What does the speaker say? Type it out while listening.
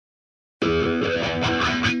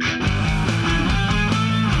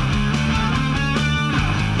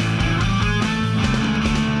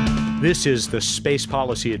This is the Space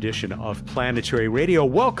Policy Edition of Planetary Radio.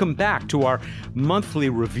 Welcome back to our monthly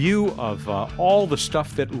review of all the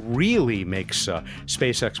stuff that really makes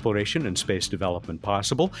space exploration and space development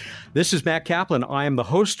possible. This is Matt Kaplan. I am the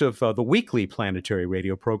host of the weekly Planetary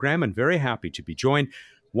Radio program and very happy to be joined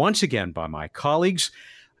once again by my colleagues.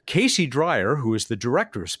 Casey Dreyer, who is the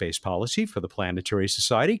Director of Space Policy for the Planetary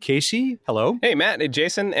Society. Casey, hello. Hey, Matt. Hey,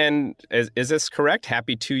 Jason. And is this correct?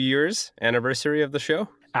 Happy 2 years anniversary of the show?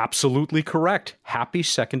 Absolutely correct. Happy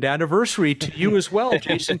second anniversary to you as well,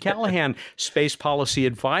 Jason Callahan, Space Policy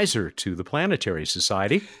Advisor to the Planetary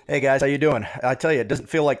Society. Hey, guys. How you doing? I tell you, it doesn't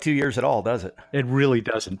feel like 2 years at all, does it? It really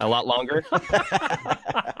doesn't. A lot longer?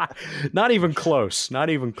 Not even close. Not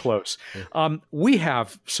even close. We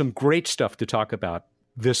have some great stuff to talk about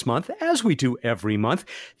this month, as we do every month.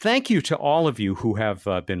 Thank you to all of you who have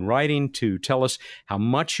been writing to tell us how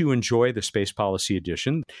much you enjoy the Space Policy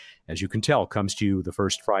Edition. As you can tell, comes to you the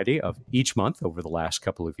first Friday of each month over the last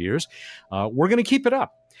couple of years. We're going to keep it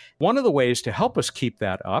up. One of the ways to help us keep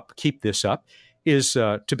this up, is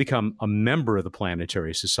to become a member of the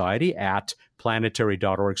Planetary Society at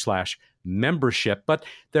planetary.org/membership. But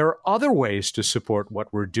there are other ways to support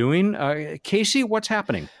what we're doing. Casey, what's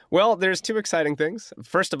happening? Well, there's two exciting things.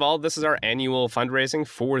 First of all, this is our annual fundraising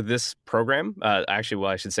for this program. I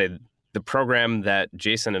should say the program that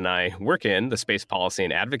Jason and I work in, the Space Policy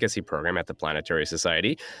and Advocacy Program at the Planetary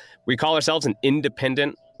Society. We call ourselves an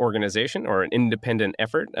independent organization or an independent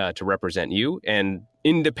effort to represent you. And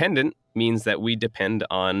independent means that we depend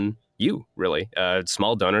on you, really,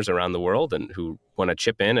 small donors around the world and who want to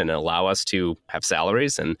chip in and allow us to have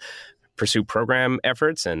salaries and pursue program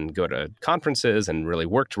efforts and go to conferences and really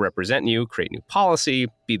work to represent you, create new policy,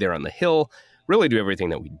 be there on the Hill, really do everything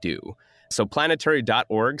that we do. So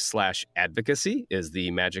planetary.org/advocacy is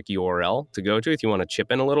the magic URL to go to if you want to chip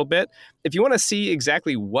in a little bit. If you want to see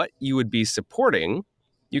exactly what you would be supporting,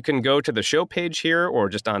 you can go to the show page here or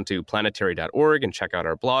just onto planetary.org and check out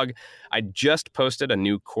our blog. I just posted a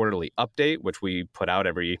new quarterly update, which we put out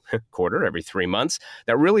every quarter, every 3 months,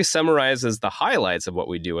 that really summarizes the highlights of what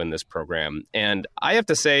we do in this program. And I have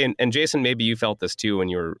to say, and Jason, maybe you felt this too when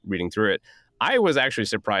you were reading through it, I was actually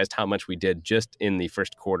surprised how much we did just in the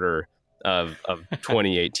first quarter of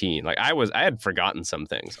 2018. Like I had forgotten some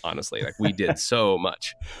things, honestly. Like we did so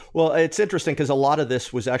much. Well, it's interesting because a lot of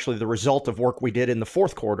this was actually the result of work we did in the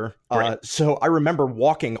fourth quarter. Right. So I remember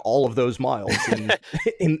walking all of those miles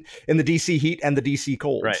in the DC heat and the DC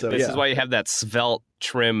cold. Right. So, this is why you have that svelte,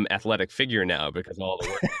 trim, athletic figure now, because of all the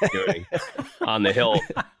work you're doing on the Hill.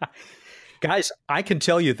 Guys, I can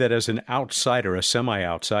tell you that as an outsider, a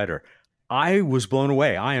semi-outsider, I was blown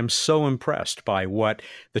away. I am so impressed by what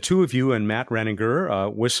the two of you and Matt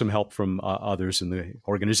Renninger, with some help from others in the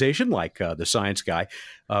organization, like the science guy,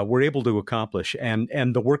 were able to accomplish.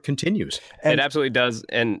 And the work continues. It absolutely does.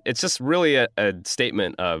 And it's just really a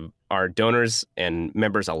statement of our donors and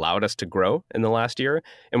members allowed us to grow in the last year.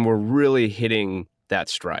 And we're really hitting that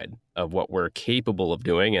stride of what we're capable of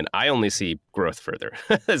doing. And I only see growth further.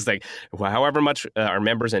 It's like, however much our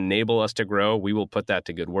members enable us to grow, we will put that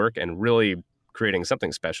to good work and really creating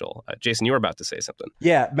something special. Jason, you were about to say something.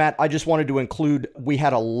 Yeah, Matt, I just wanted to include, we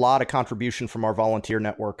had a lot of contribution from our volunteer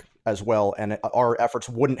network as well, and our efforts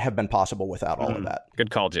wouldn't have been possible without all of that.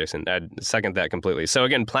 Good call, Jason. I'd second that completely. So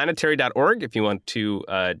again, planetary.org if you want to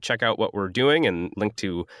check out what we're doing and link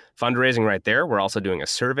to fundraising right there. We're also doing a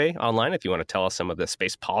survey online if you want to tell us some of the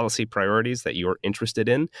space policy priorities that you're interested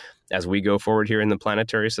in as we go forward here in the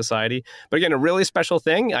Planetary Society. But again, a really special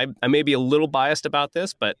thing. I may be a little biased about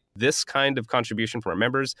this, but this kind of contribution from our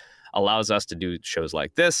members allows us to do shows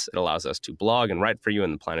like this. It allows us to blog and write for you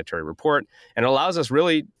in the Planetary Report. And it allows us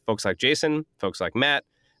really, folks like Jason, folks like Matt,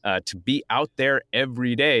 to be out there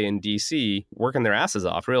every day in DC working their asses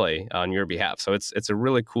off, really, on your behalf. So it's a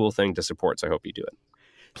really cool thing to support. So I hope you do it.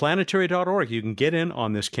 Planetary.org. You can get in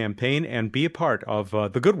on this campaign and be a part of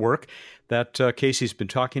the good work that Casey's been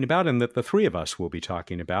talking about and that the three of us will be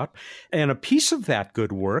talking about. And a piece of that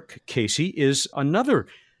good work, Casey, is another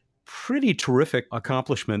pretty terrific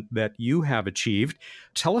accomplishment that you have achieved.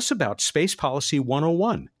 Tell us about Space Policy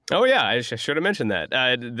 101. Oh, yeah, I should have mentioned that.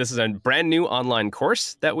 This is a brand new online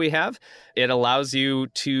course that we have. It allows you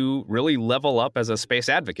to really level up as a space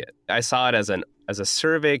advocate. I saw it as a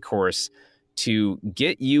survey course to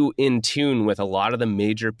get you in tune with a lot of the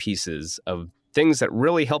major pieces of things that are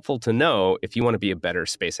really helpful to know if you want to be a better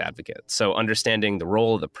space advocate. So understanding the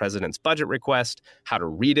role of the president's budget request, how to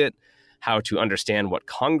read it, how to understand what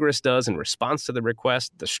Congress does in response to the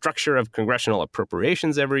request, the structure of congressional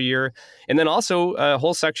appropriations every year, and then also a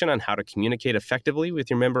whole section on how to communicate effectively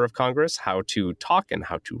with your member of Congress, how to talk and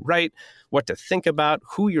how to write, what to think about,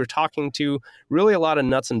 who you're talking to, really a lot of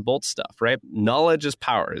nuts and bolts stuff, right? Knowledge is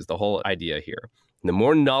power is the whole idea here. And the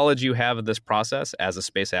more knowledge you have of this process as a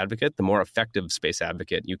space advocate, the more effective space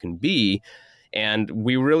advocate you can be. And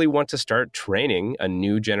we really want to start training a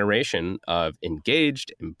new generation of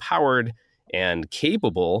engaged, empowered, and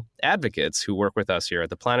capable advocates who work with us here at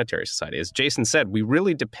the Planetary Society. As Jason said, we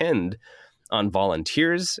really depend on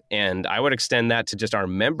volunteers, and I would extend that to just our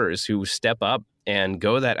members who step up and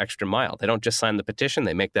go that extra mile. They don't just sign the petition,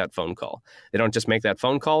 they make that phone call. They don't just make that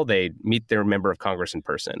phone call, they meet their member of Congress in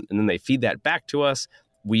person, and then they feed that back to us.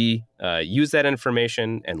 We use that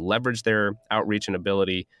information and leverage their outreach and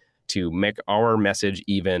ability to make our message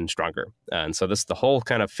even stronger. And so this is the whole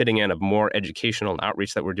kind of fitting in of more educational and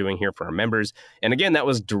outreach that we're doing here for our members. And again, that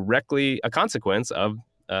was directly a consequence of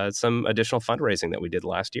some additional fundraising that we did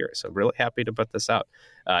last year. So really happy to put this out.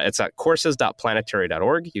 It's at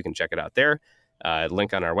courses.planetary.org. You can check it out there.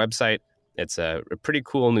 Link on our website. It's a pretty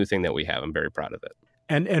cool new thing that we have. I'm very proud of it.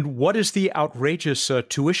 And what is the outrageous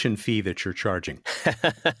tuition fee that you're charging?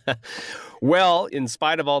 Well, in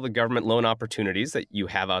spite of all the government loan opportunities that you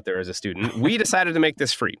have out there as a student, we decided to make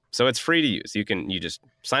this free. So it's free to use. You just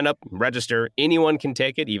sign up, register. Anyone can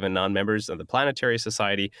take it, even non-members of the Planetary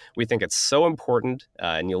Society. We think it's so important,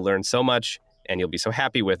 and you'll learn so much, and you'll be so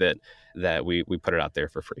happy with it that we put it out there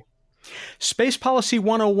for free. Space Policy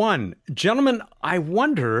 101. Gentlemen, I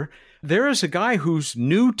wonder, there is a guy who's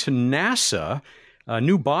new to NASA, a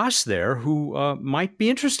new boss there, who might be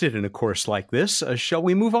interested in a course like this. Shall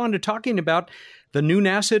we move on to talking about the new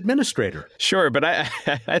NASA administrator? Sure, but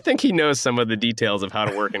I think he knows some of the details of how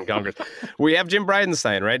to work in Congress. We have Jim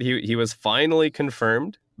Bridenstine, right? He was finally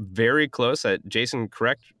confirmed, very close. Jason,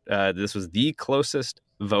 correct? This was the closest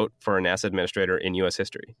vote for a NASA administrator in U.S.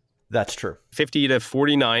 history. That's true. 50 to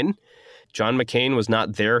 49. John McCain was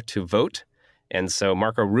not there to vote. And so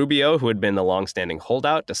Marco Rubio, who had been the longstanding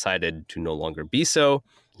holdout, decided to no longer be so.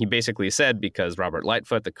 He basically said because Robert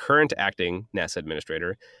Lightfoot, the current acting NASA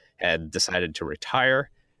administrator, had decided to retire,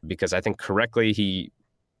 because I think correctly he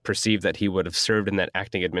perceived that he would have served in that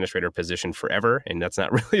acting administrator position forever, and that's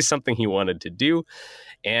not really something he wanted to do.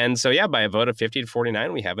 And so, yeah, by a vote of 50 to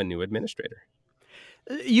 49, we have a new administrator.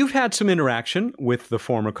 You've had some interaction with the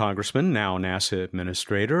former congressman, now NASA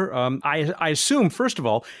administrator. I assume, first of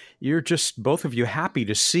all, you're just both of you happy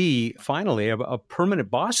to see finally a permanent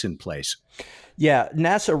boss in place. Yeah,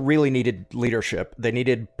 NASA really needed leadership. They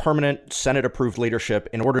needed permanent Senate-approved leadership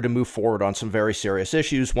in order to move forward on some very serious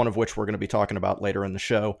issues, one of which we're going to be talking about later in the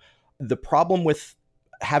show. The problem with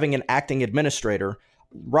having an acting administrator,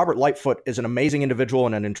 Robert Lightfoot is an amazing individual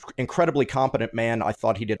and an incredibly competent man. I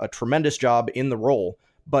thought he did a tremendous job in the role.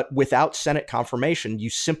 But without Senate confirmation, you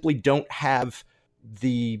simply don't have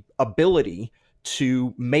the ability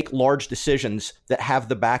to make large decisions that have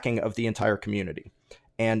the backing of the entire community.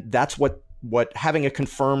 And that's what having a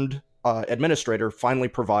confirmed administrator finally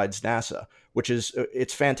provides NASA, which is,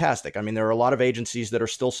 it's fantastic. I mean, there are a lot of agencies that are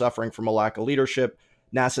still suffering from a lack of leadership.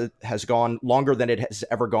 NASA has gone longer than it has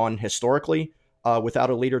ever gone historically without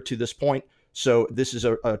a leader to this point. So this is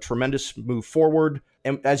a tremendous move forward.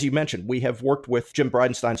 And as you mentioned, we have worked with Jim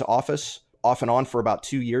Bridenstine's office off and on for about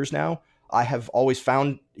 2 years now. I have always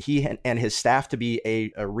found he and his staff to be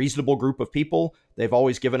a reasonable group of people. They've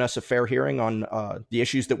always given us a fair hearing on the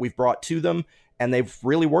issues that we've brought to them. And they've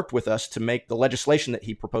really worked with us to make the legislation that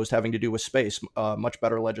he proposed having to do with space much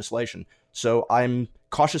better legislation. So I'm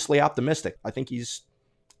cautiously optimistic. I think he's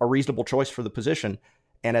a reasonable choice for the position.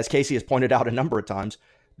 And as Casey has pointed out a number of times,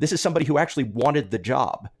 this is somebody who actually wanted the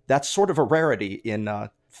job. That's sort of a rarity in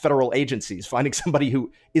federal agencies, finding somebody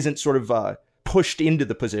who isn't sort of pushed into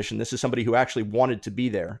the position. This is somebody who actually wanted to be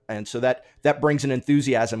there. And so that brings an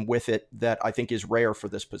enthusiasm with it that I think is rare for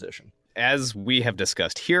this position. As we have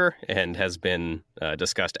discussed here and has been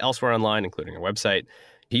discussed elsewhere online, including our website,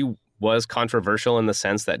 he was controversial in the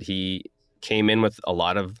sense that he came in with a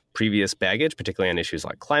lot of previous baggage, particularly on issues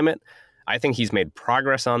like climate. I think he's made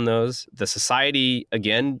progress on those. The society,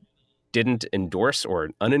 again, didn't endorse or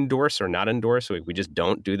unendorse or not endorse. We just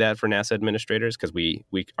don't do that for NASA administrators because we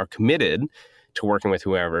are committed to working with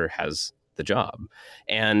whoever has the job.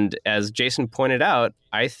 And as Jason pointed out,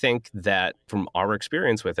 I think that from our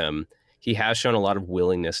experience with him, he has shown a lot of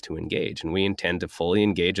willingness to engage. And we intend to fully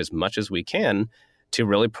engage as much as we can to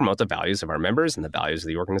really promote the values of our members and the values of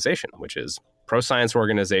the organization, which is pro-science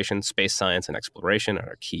organization, space science and exploration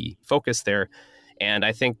are our key focus there. And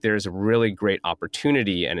I think there's a really great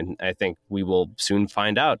opportunity, and I think we will soon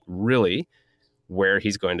find out really where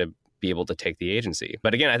he's going to be able to take the agency.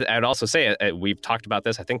 But again, I'd also say, we've talked about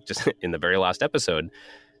this, I think, just in the very last episode.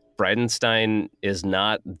 Bridenstine is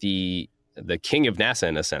not the king of NASA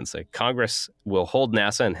in a sense. Like, Congress will hold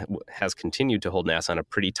NASA and has continued to hold NASA on a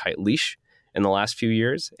pretty tight leash in the last few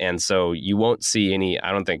years. And so you won't see any,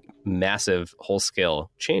 I don't think, massive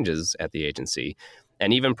whole-scale changes at the agency.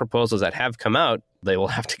 And even proposals that have come out, they will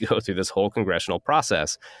have to go through this whole congressional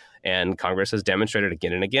process. And Congress has demonstrated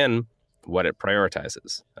again and again what it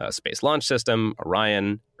prioritizes: Space Launch System,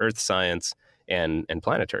 Orion, Earth science, and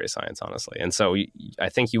planetary science, honestly. And so I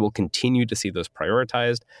think you will continue to see those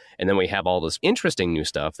prioritized. And then we have all this interesting new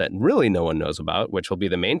stuff that really no one knows about, which will be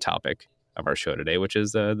the main topic of our show today, which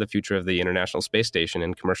is the future of the International Space Station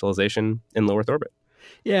and commercialization in low Earth orbit.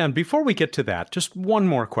 Yeah, and before we get to that, just one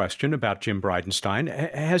more question about Jim Bridenstine.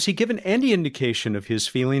 Has he given any indication of his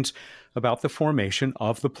feelings about the formation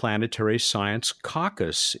of the Planetary Science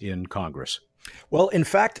Caucus in Congress? Well, in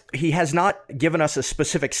fact, he has not given us a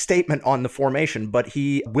specific statement on the formation, but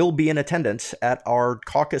he will be in attendance at our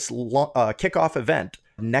caucus kickoff event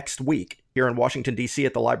next week here in Washington, D.C.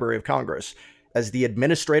 at the Library of Congress. As the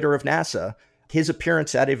administrator of NASA, his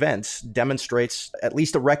appearance at events demonstrates at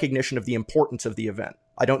least a recognition of the importance of the event.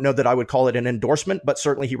 I don't know that I would call it an endorsement, but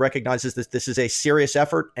certainly he recognizes that this is a serious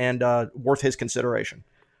effort and worth his consideration.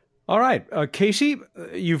 All right. Casey,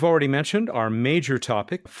 you've already mentioned our major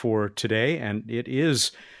topic for today, and it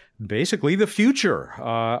is basically the future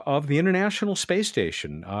of the International Space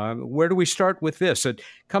Station. Where do we start with this? It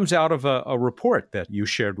comes out of a report that you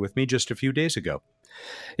shared with me just a few days ago.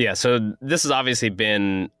 Yeah, so this has obviously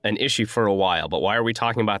been an issue for a while, but why are we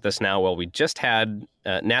talking about this now? Well, we just had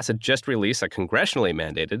NASA just release a congressionally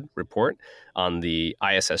mandated report on the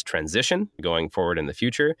ISS transition going forward in the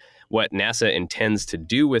future, what NASA intends to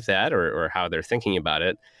do with that or how they're thinking about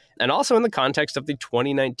it, and also in the context of the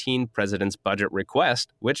 2019 President's budget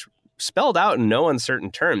request, which spelled out in no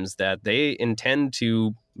uncertain terms that they intend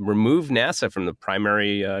to remove NASA from the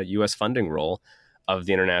primary U.S. funding role of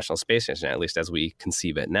the International Space Station, at least as we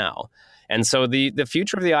conceive it now. And so the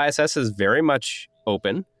future of the ISS is very much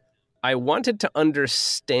open. I wanted to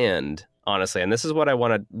understand, honestly, and this is what I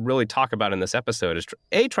want to really talk about in this episode, is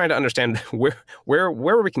trying to understand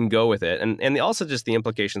where we can go with it, and also just the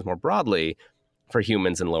implications more broadly for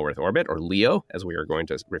humans in low Earth orbit, or LEO, as we are going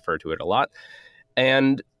to refer to it a lot,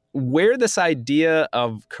 and where this idea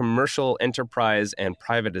of commercial enterprise and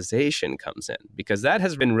privatization comes in, because that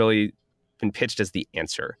has been really been pitched as the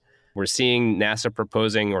answer. We're seeing NASA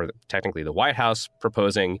proposing, or technically the White House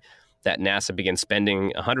proposing, that NASA begin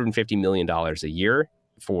spending $150 million a year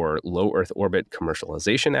for low Earth orbit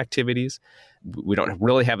commercialization activities. We don't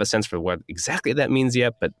really have a sense for what exactly that means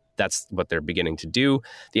yet, but that's what they're beginning to do.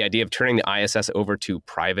 The idea of turning the ISS over to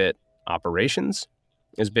private operations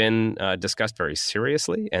has been discussed very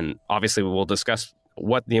seriously, and obviously we'll discuss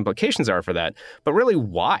what the implications are for that, but really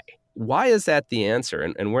why? Why is that the answer,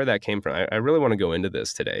 and where that came from? I really want to go into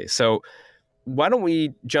this today. So why don't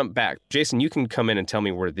we jump back? Jason, you can come in and tell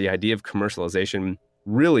me where the idea of commercialization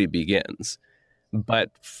really begins. But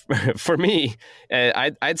for me,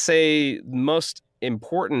 I'd say the most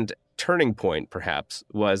important turning point, perhaps,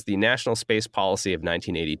 was the National Space Policy of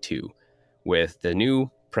 1982, with the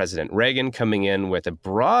new President Reagan coming in with a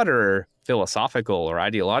broader philosophical or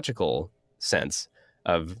ideological sense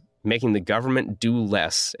of making the government do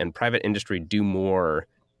less and private industry do more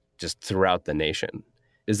just throughout the nation.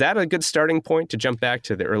 Is that a good starting point to jump back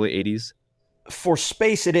to the early 80s? For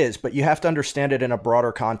space, it is, but you have to understand it in a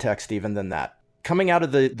broader context even than that. Coming out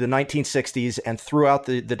of the 1960s and throughout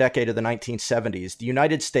the decade of the 1970s, the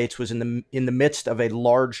United States was in the midst of a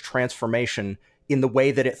large transformation in the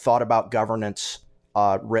way that it thought about governance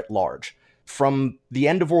writ large. From the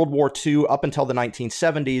end of World War II up until the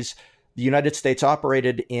 1970s, the United States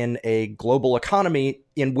operated in a global economy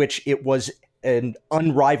in which it was an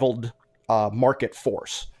unrivaled market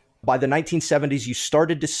force. By the 1970s, you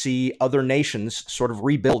started to see other nations sort of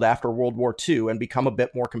rebuild after World War II and become a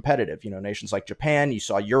bit more competitive. You know, nations like Japan, you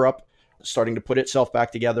saw Europe starting to put itself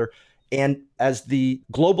back together. And as the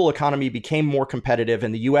global economy became more competitive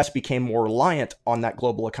and the U.S. became more reliant on that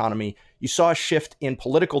global economy, you saw a shift in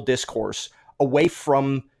political discourse away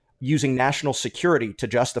from using national security to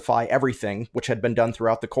justify everything, which had been done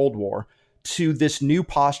throughout the Cold War, to this new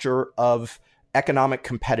posture of economic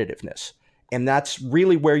competitiveness. And that's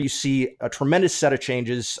really where you see a tremendous set of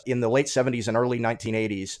changes in the late 70s and early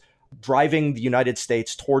 1980s, driving the United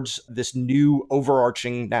States towards this new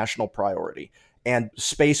overarching national priority. And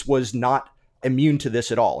space was not immune to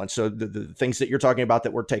this at all. And so the things that you're talking about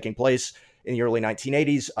that were taking place in the early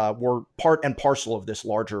 1980s were part and parcel of this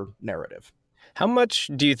larger narrative. How much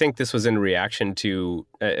do you think this was in reaction to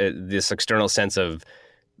this external sense of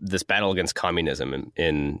this battle against communism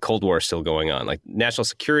in Cold War still going on? Like, national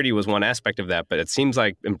security was one aspect of that, but it seems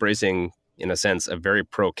like embracing, in a sense, a very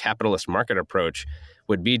pro-capitalist market approach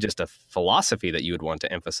would be just a philosophy that you would want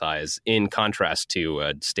to emphasize in contrast to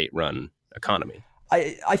a state-run economy.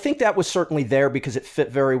 I think that was certainly there because it fit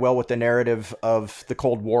very well with the narrative of the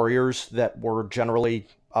Cold Warriors that were generally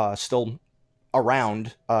still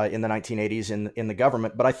around in the 1980s in the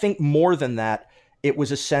government. But I think more than that, it was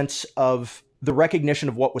a sense of the recognition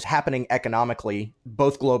of what was happening economically,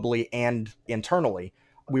 both globally and internally.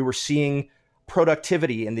 We were seeing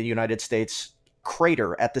productivity in the United States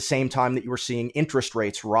crater at the same time that you were seeing interest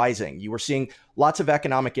rates rising. You were seeing lots of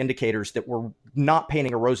economic indicators that were not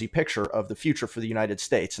painting a rosy picture of the future for the United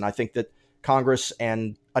States. And I think that Congress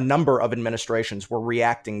and a number of administrations were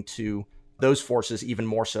reacting to those forces even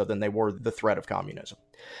more so than they were the threat of communism.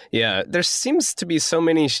 Yeah, there seems to be so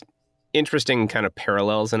many interesting kind of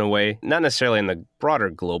parallels in a way, not necessarily in the broader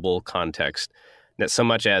global context, that so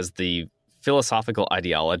much as the philosophical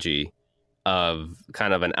ideology of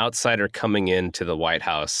kind of an outsider coming into the White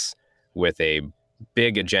House with a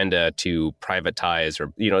big agenda to privatize,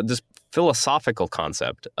 or, this philosophical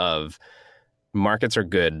concept of markets are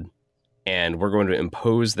good and we're going to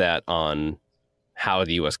impose that on how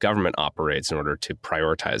the U.S. government operates in order to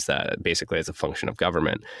prioritize that basically as a function of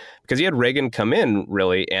government. Because you had Reagan come in,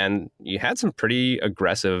 really, and you had some pretty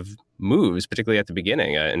aggressive moves, particularly at the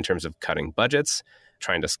beginning, in terms of cutting budgets,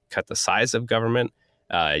 trying to cut the size of government.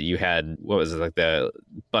 You had, the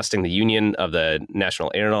busting the union of the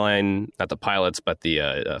national airline, not the pilots, but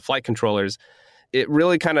the flight controllers. It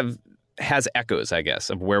really kind of has echoes, I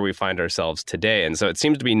guess, of where we find ourselves today. And so it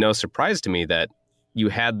seems to be no surprise to me that you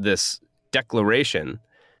had this declaration,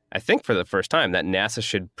 I think for the first time, that NASA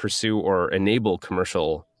should pursue or enable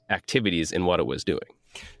commercial activities in what it was doing.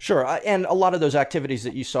 Sure. And a lot of those activities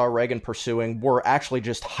that you saw Reagan pursuing were actually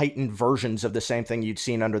just heightened versions of the same thing you'd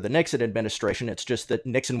seen under the Nixon administration. It's just that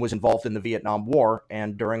Nixon was involved in the Vietnam War,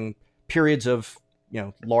 and during periods of,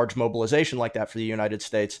 large mobilization like that for the United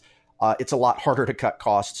States, it's a lot harder to cut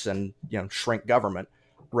costs and, shrink government.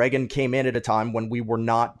 Reagan came in at a time when we were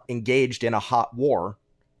not engaged in a hot war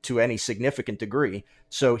to any significant degree.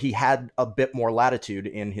 So he had a bit more latitude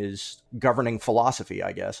in his governing philosophy,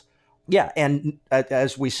 I guess. Yeah, and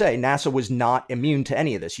as we say, NASA was not immune to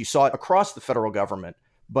any of this. You saw it across the federal government,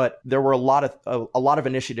 but there were a lot of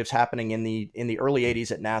initiatives happening in the early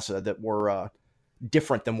 80s at NASA that were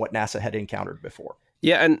different than what NASA had encountered before.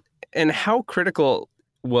 Yeah, and how critical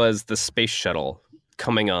was the space shuttle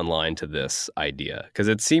coming online to this idea? Because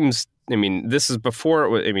it seems, this is before,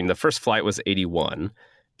 the first flight was 81,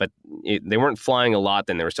 but they weren't flying a lot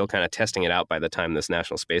then. They were still kind of testing it out by the time this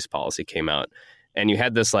national space policy came out. And you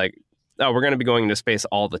had this we're going to be going into space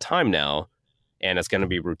all the time now, and it's going to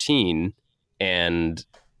be routine and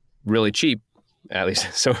really cheap, at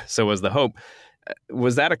least so was the hope.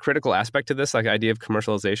 Was that a critical aspect to this, idea of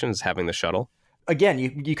commercialization, is having the shuttle? Again,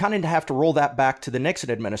 you kind of have to roll that back to the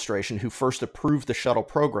Nixon administration, who first approved the shuttle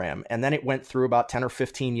program, and then it went through about 10 or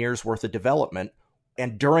 15 years worth of development.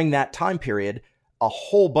 And during that time period, a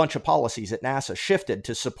whole bunch of policies at NASA shifted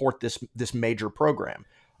to support this major program.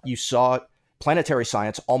 You saw planetary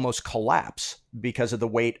science almost collapse because of the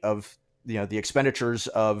weight of the expenditures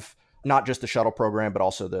of not just the shuttle program, but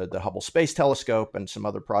also the Hubble Space Telescope and some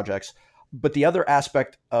other projects. But the other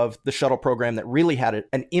aspect of the shuttle program that really had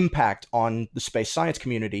an impact on the space science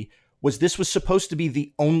community was this was supposed to be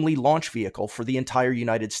the only launch vehicle for the entire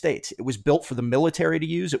United States. It was built for the military to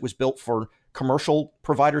use. It was built for commercial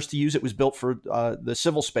providers to use. It was built for the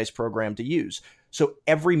civil space program to use. So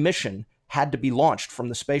every mission had to be launched from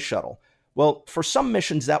the space shuttle. Well, for some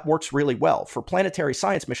missions, that works really well. For planetary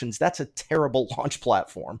science missions, that's a terrible launch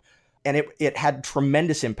platform. And it had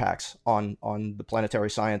tremendous impacts on the planetary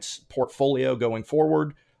science portfolio going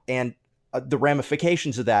forward. And the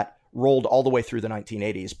ramifications of that rolled all the way through the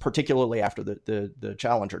 1980s, particularly after the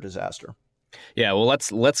Challenger disaster. Yeah, well,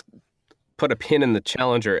 let's put a pin in the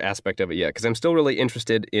Challenger aspect of it yet, because I'm still really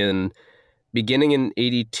interested in, beginning in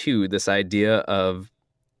 82, this idea of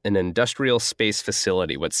an industrial space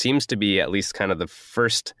facility, what seems to be at least kind of the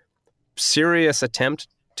first serious attempt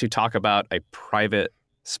to talk about a private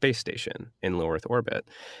space station in low Earth orbit.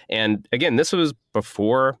 And again, this was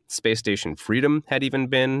before Space Station Freedom had even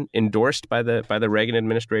been endorsed by the Reagan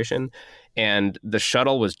administration, and the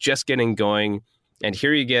shuttle was just getting going. And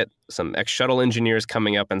here you get some ex-shuttle engineers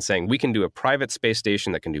coming up and saying, we can do a private space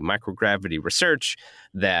station that can do microgravity research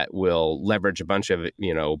that will leverage a bunch of,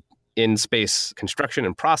 in space construction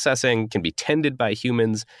and processing can be tended by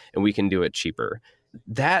humans, and we can do it cheaper.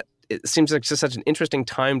 That it seems like just such an interesting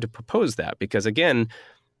time to propose that, because again,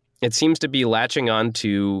 it seems to be latching on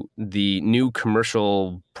to the new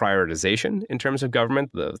commercial prioritization in terms of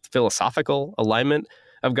government, the philosophical alignment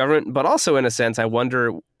of government. But also, in a sense, I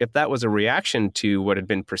wonder if that was a reaction to what had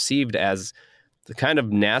been perceived as the kind of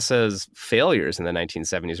NASA's failures in the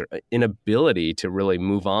 1970s, or inability to really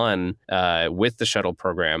move on with the shuttle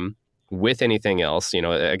program, with anything else.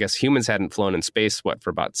 I guess humans hadn't flown in space, for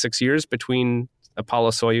about 6 years between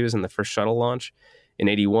Apollo-Soyuz and the first shuttle launch in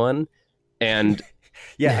 81. And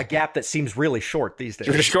yeah, a gap that seems really short these days.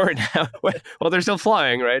 They're short now. Well, they're still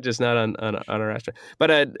flying, right? Just not on our astronaut.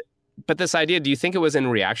 But this idea, do you think it was in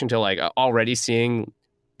reaction to already seeing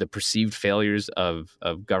the perceived failures of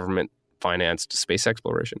government financed space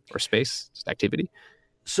exploration or space activity?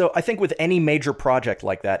 So I think with any major project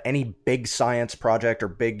like that, any big science project or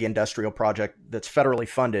big industrial project that's federally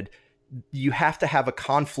funded, you have to have a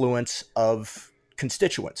confluence of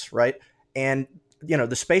constituents, right? And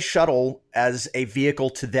the space shuttle as a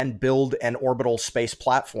vehicle to then build an orbital space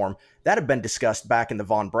platform, that had been discussed back in the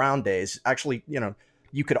von Braun days. Actually,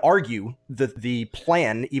 you could argue the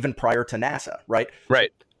plan even prior to NASA, right?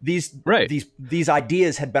 Right. These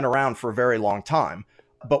ideas had been around for a very long time.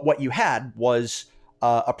 But what you had was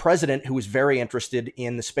a president who was very interested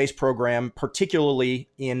in the space program, particularly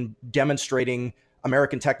in demonstrating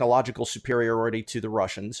American technological superiority to the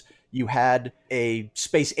Russians. You had a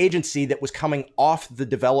space agency that was coming off the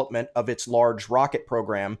development of its large rocket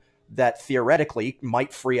program that theoretically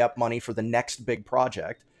might free up money for the next big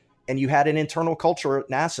project. And you had an internal culture at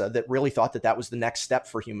NASA that really thought that was the next step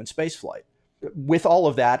for human spaceflight. With all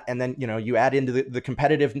of that, and then you add into the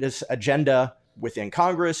competitiveness agenda within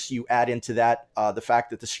Congress, you add into that the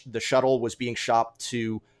fact that the shuttle was being shopped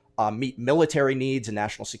to meet military needs and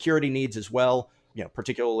national security needs as well,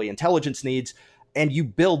 particularly intelligence needs, and you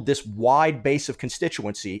build this wide base of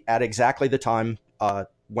constituency at exactly the time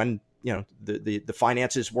when the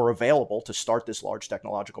finances were available to start this large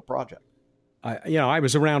technological project. I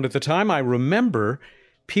was around at the time. I remember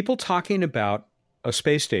people talking about a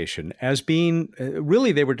space station as being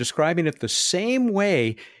really, they were describing it the same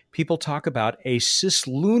way people talk about a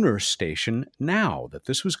cislunar station now, that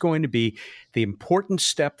this was going to be the important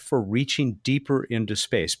step for reaching deeper into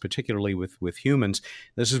space, particularly with humans.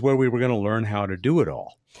 This is where we were going to learn how to do it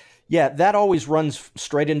all. Yeah, that always runs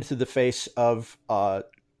straight into the face of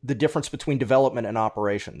the difference between development and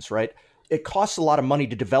operations, right? It costs a lot of money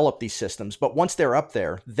to develop these systems, but once they're up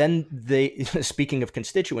there, then speaking of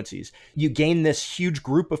constituencies, you gain this huge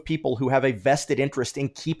group of people who have a vested interest in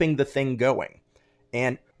keeping the thing going.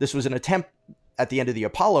 And this was an attempt at the end of the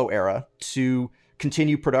Apollo era to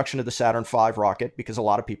continue production of the Saturn V rocket because a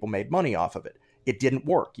lot of people made money off of it. It didn't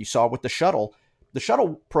work. You saw with the shuttle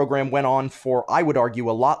program went on for, I would argue,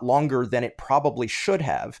 a lot longer than it probably should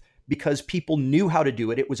have, because people knew how to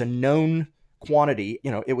do it. It was a known quantity.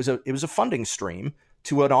 It was a funding stream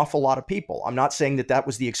to an awful lot of people. I'm not saying that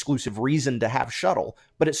was the exclusive reason to have shuttle,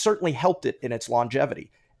 but it certainly helped it in its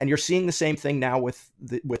longevity. And you're seeing the same thing now with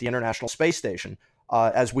the International Space Station,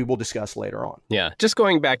 as we will discuss later on. Yeah, just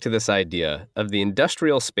going back to this idea of the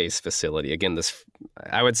industrial space facility, again, this,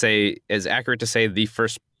 I would say, is accurate to say the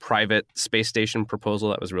first private space station proposal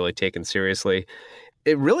that was really taken seriously.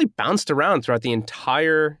 It really bounced around throughout the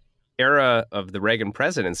entire era of the Reagan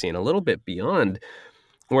presidency and a little bit beyond,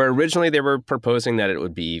 where originally they were proposing that it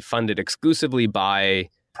would be funded exclusively by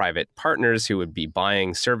private partners who would be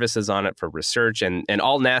buying services on it for research, and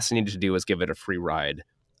all NASA needed to do was give it a free ride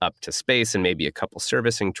up to space and maybe a couple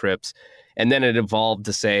servicing trips. And then it evolved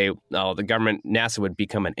to say, the government, NASA would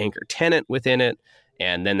become an anchor tenant within it,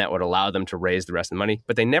 and then that would allow them to raise the rest of the money.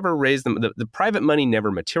 But they never raised them. The private money never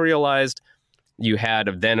materialized. You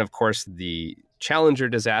had then, of course, the Challenger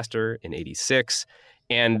disaster in 86.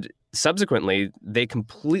 And subsequently, they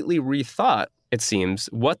completely rethought, it seems,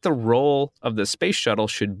 what the role of the space shuttle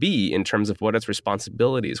should be in terms of what its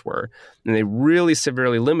responsibilities were. And they really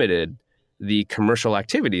severely limited the commercial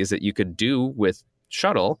activities that you could do with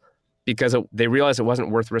shuttle because they realized it wasn't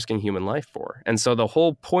worth risking human life for. And so the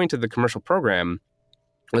whole point of the commercial program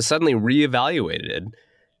was suddenly reevaluated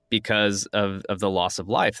because of the loss of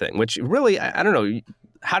life thing, which really, I don't know,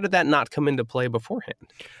 how did that not come into play beforehand?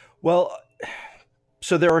 Well,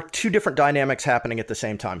 so there are two different dynamics happening at the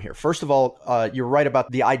same time here. First of all, you're right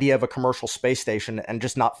about the idea of a commercial space station and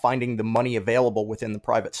just not finding the money available within the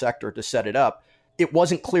private sector to set it up. It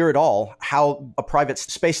wasn't clear at all how a private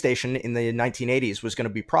space station in the 1980s was going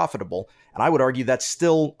to be profitable. And I would argue that's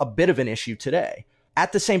still a bit of an issue today.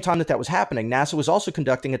 At the same time that was happening, NASA was also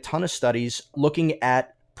conducting a ton of studies looking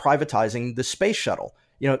at privatizing the space shuttle.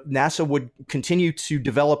 NASA would continue to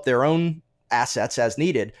develop their own assets as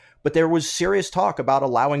needed, but there was serious talk about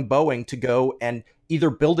allowing Boeing to go and either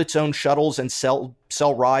build its own shuttles and sell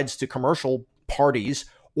rides to commercial parties,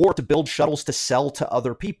 or to build shuttles to sell to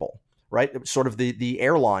other people, right? Sort of the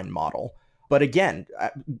airline model. But again,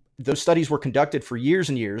 those studies were conducted for years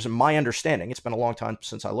and years. And my understanding, it's been a long time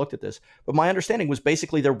since I looked at this, but my understanding was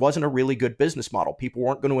basically there wasn't a really good business model. People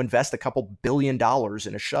weren't going to invest a couple $1 billion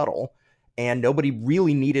in a shuttle, and nobody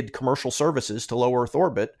really needed commercial services to low Earth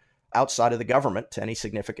orbit outside of the government to any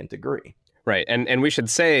significant degree. Right. And we should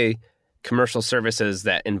say commercial services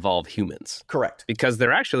that involve humans. Correct. Because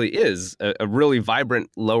there actually is a really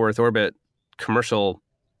vibrant low Earth orbit commercial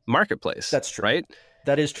marketplace. That's true. Right?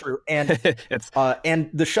 That is true. And and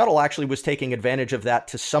the shuttle actually was taking advantage of that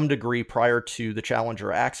to some degree prior to the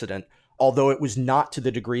Challenger accident, although it was not to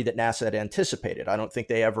the degree that NASA had anticipated. I don't think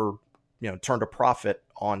they ever turned a profit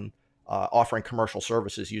on offering commercial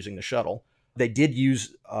services using the shuttle. They did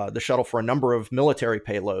use the shuttle for a number of military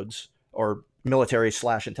payloads or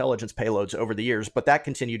military/intelligence payloads over the years, but that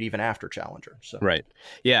continued even after Challenger. So. Right.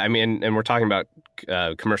 Yeah. I mean, and we're talking about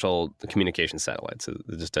commercial communication satellites,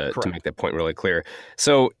 just to make that point really clear.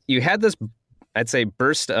 So you had this, I'd say,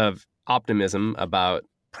 burst of optimism about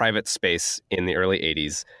private space in the early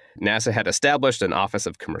 80s. NASA had established an Office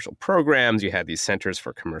of Commercial Programs. You had these centers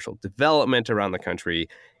for commercial development around the country,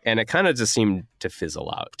 and it kind of just seemed to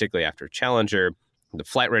fizzle out, particularly after Challenger. The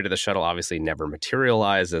flight rate of the shuttle obviously never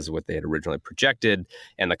materialized as what they had originally projected,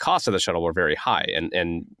 and the costs of the shuttle were very high.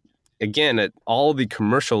 And again, all the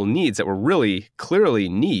commercial needs that were really clearly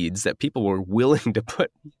needs that people were willing to put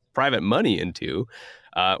private money into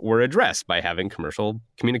were addressed by having commercial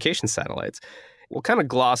communication satellites. We'll kind of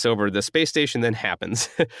gloss over the space station then happens.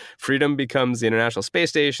 Freedom becomes the International Space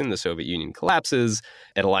Station. The Soviet Union collapses.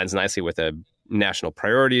 It aligns nicely with national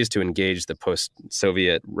priorities to engage the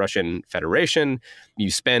post-Soviet Russian Federation.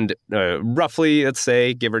 You spend roughly, let's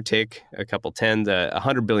say, give or take a couple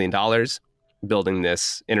 $100 billion building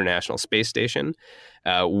this International Space Station,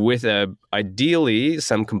 with ideally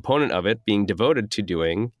some component of it being devoted to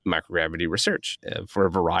doing microgravity research for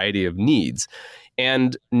a variety of needs.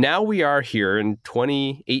 And now we are here in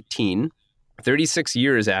 2018, 36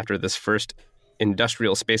 years after this first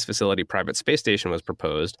industrial space facility private space station was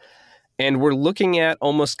proposed. And we're looking at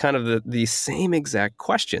almost kind of the same exact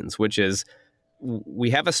questions, which is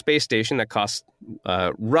we have a space station that costs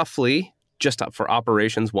roughly, just for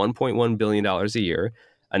operations, $1.1 billion a year,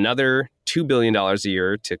 another $2 billion a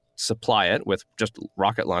year to supply it with just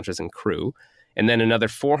rocket launches and crew, and then another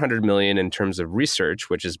 $400 million in terms of research,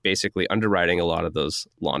 which is basically underwriting a lot of those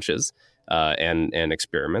launches and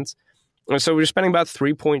experiments. So we're spending about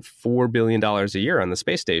 $3.4 billion a year on the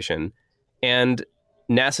space station, and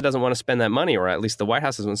NASA doesn't want to spend that money, or at least the White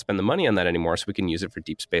House doesn't want to spend the money on that anymore, so we can use it for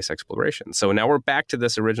deep space exploration. So now we're back to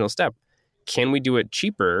this original step. Can we do it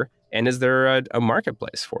cheaper, and is there a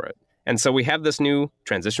marketplace for it? And so we have this new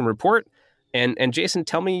transition report. And Jason,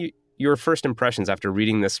 tell me your first impressions after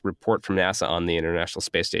reading this report from NASA on the International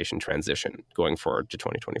Space Station transition going forward to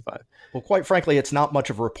 2025. Well, quite frankly, it's not much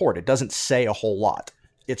of a report. It doesn't say a whole lot.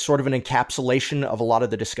 It's sort of an encapsulation of a lot of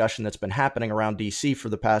the discussion that's been happening around DC for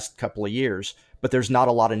the past couple of years, but there's not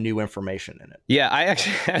a lot of new information in it. Yeah,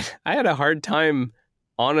 I had a hard time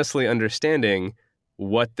honestly understanding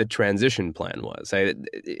what the transition plan was.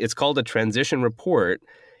 It's called a transition report,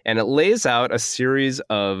 and it lays out a series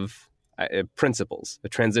of principles, the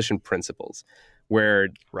transition principles, where,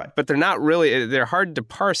 right. But they're not really, they're hard to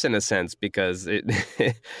parse in a sense because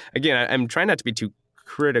again, I'm trying not to be too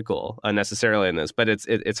critical unnecessarily in this, but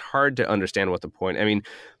it's hard to understand what the point. I mean,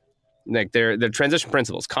 like they're transition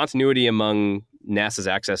principles, continuity among NASA's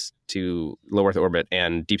access to low Earth orbit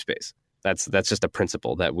and deep space. That's just a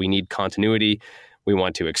principle that we need continuity. We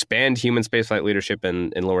want to expand human spaceflight leadership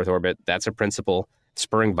in low Earth orbit. That's a principle.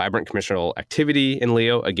 Spurring vibrant commercial activity in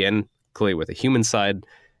LEO, again, clearly with a human side,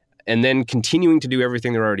 and then continuing to do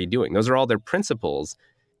everything they're already doing. Those are all their principles.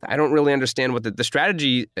 I don't really understand what the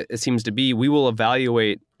strategy seems to be. We will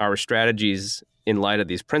evaluate our strategies in light of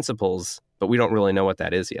these principles, but we don't really know what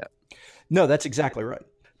that is yet. No, that's exactly right.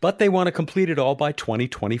 But they want to complete it all by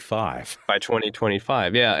 2025. By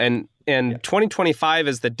 2025, yeah. And 2025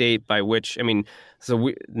 is the date by which,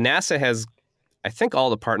 NASA has, I think all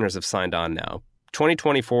the partners have signed on now.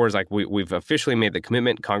 2024 is like we've officially made the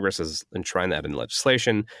commitment. Congress has enshrined that in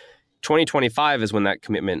legislation. 2025 is when that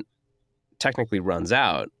commitment technically runs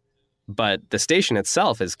out, but the station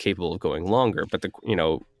itself is capable of going longer. But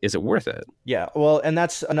is it worth it? Yeah, well, and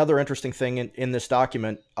that's another interesting thing in this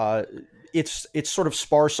document. it's sort of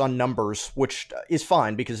sparse on numbers, which is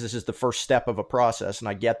fine because this is the first step of a process, and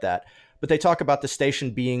I get that. But they talk about the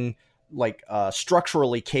station being like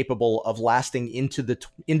structurally capable of lasting into the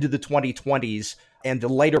 2020s, and the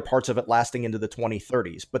later parts of it lasting into the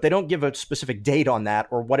 2030s. But they don't give a specific date on that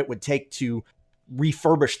or what it would take to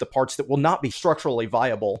refurbish the parts that will not be structurally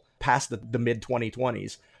viable past the mid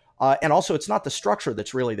 2020s. And also, it's not the structure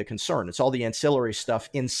that's really the concern. It's all the ancillary stuff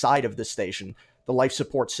inside of the station, the life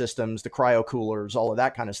support systems, the cryo coolers, all of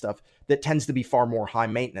that kind of stuff that tends to be far more high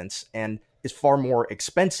maintenance and is far more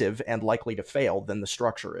expensive and likely to fail than the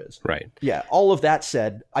structure is. Right. Yeah. All of that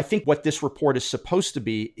said, I think what this report is supposed to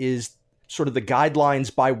be is sort of the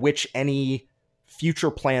guidelines by which any future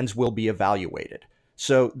plans will be evaluated.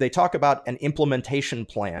 So they talk about an implementation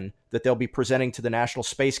plan that they'll be presenting to the National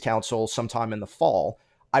Space Council sometime in the fall.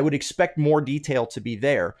 I would expect more detail to be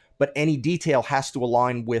there, but any detail has to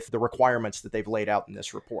align with the requirements that they've laid out in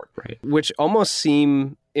this report. Right. Which almost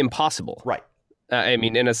seem impossible. Right. I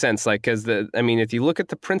mean, in a sense, like, because if you look at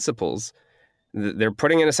the principles, they're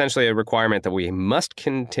putting in essentially a requirement that we must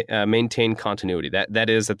maintain continuity. That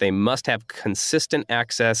is that they must have consistent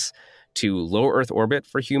access to low Earth orbit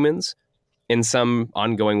for humans in some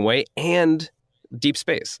ongoing way and deep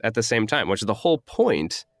space at the same time, which is the whole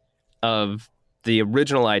point of the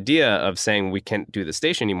original idea of saying we can't do the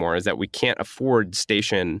station anymore, is that we can't afford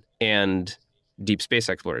station and deep space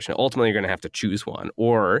exploration. Ultimately, you're going to have to choose one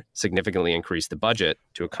or significantly increase the budget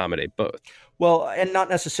to accommodate both. Well, and not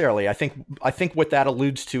necessarily. I think what that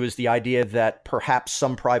alludes to is the idea that perhaps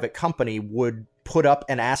some private company would put up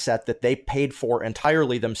an asset that they paid for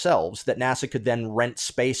entirely themselves that NASA could then rent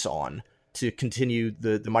space on to continue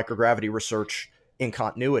the microgravity research in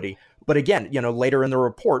continuity. But again, later in the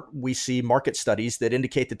report, we see market studies that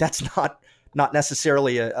indicate that that's not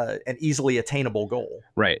necessarily an easily attainable goal.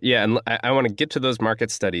 Right. Yeah. And I want to get to those market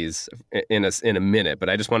studies in a minute, but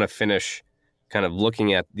I just want to finish kind of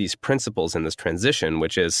looking at these principles in this transition,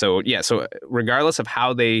 which is, so regardless of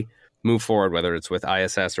how they move forward, whether it's with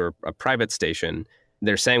ISS or a private station,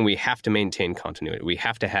 they're saying we have to maintain continuity. We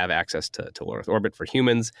have to have access to low Earth orbit for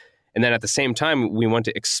humans. And then at the same time, we want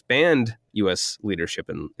to expand U.S. leadership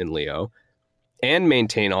in LEO and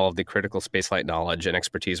maintain all of the critical spaceflight knowledge and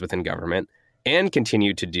expertise within government, and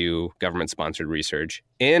continue to do government-sponsored research,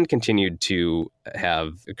 and continue to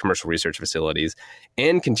have commercial research facilities,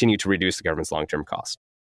 and continue to reduce the government's long-term costs.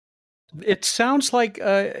 It sounds like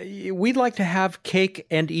we'd like to have cake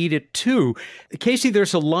and eat it too. Casey,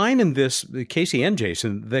 there's a line in this, Casey and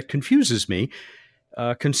Jason, that confuses me.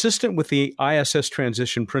 Consistent with the ISS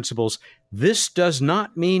transition principles, this does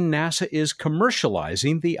not mean NASA is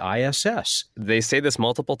commercializing the ISS. They say this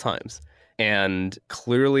multiple times, and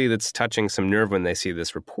clearly that's touching some nerve when they see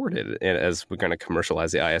this reported as we're going to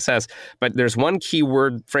commercialize the ISS. But there's one key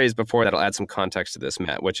word phrase before that'll add some context to this,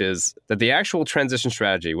 Matt, which is that the actual transition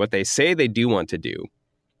strategy, what they say they do want to do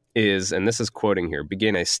is, and this is quoting here,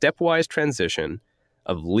 begin a stepwise transition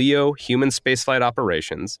of LEO human spaceflight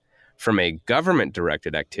operations from a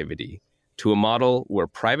government-directed activity to a model where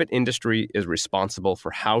private industry is responsible for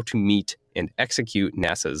how to meet and execute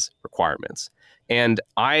NASA's requirements. And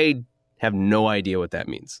I have no idea what that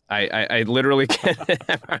means. I literally can't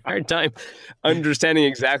have a hard time understanding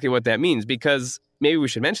exactly what that means, because maybe we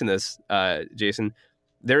should mention this, Jason.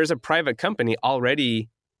 There is a private company already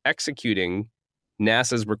executing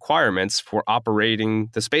NASA's requirements for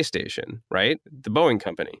operating the space station, right? The Boeing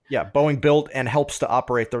company. Yeah, Boeing built and helps to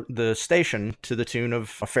operate the station to the tune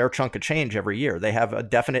of a fair chunk of change every year. They have a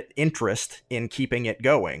definite interest in keeping it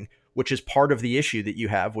going, which is part of the issue that you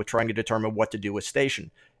have with trying to determine what to do with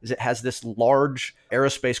station, is it has this large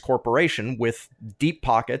aerospace corporation with deep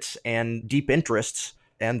pockets and deep interests,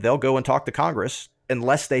 and they'll go and talk to Congress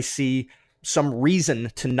unless they see some reason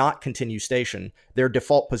to not continue station. Their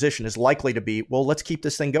default position is likely to be, well, let's keep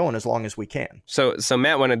this thing going as long as we can. So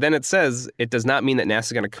Matt, when it says it does not mean that NASA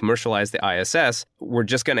is going to commercialize the ISS, we're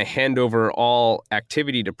just going to hand over all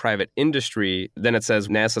activity to private industry. Then it says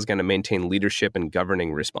NASA is going to maintain leadership and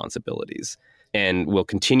governing responsibilities and will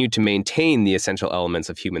continue to maintain the essential elements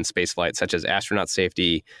of human spaceflight, such as astronaut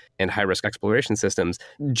safety and high-risk exploration systems.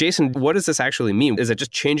 Jason, what does this actually mean? Is it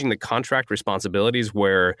just changing the contract responsibilities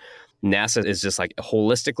where NASA is just like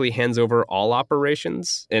holistically hands over all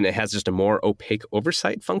operations and it has just a more opaque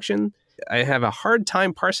oversight function? I have a hard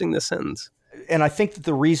time parsing this sentence. And I think that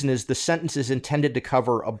the reason is the sentence is intended to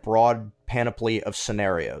cover a broad panoply of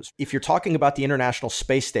scenarios. If you're talking about the International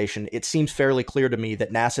Space Station, it seems fairly clear to me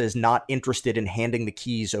that NASA is not interested in handing the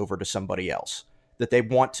keys over to somebody else, that they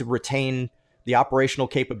want to retain the operational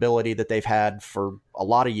capability that they've had for a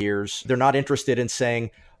lot of years. They're not interested in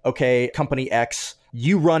saying, okay, company X,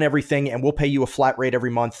 you run everything and we'll pay you a flat rate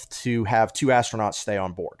every month to have 2 astronauts stay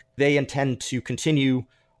on board. They intend to continue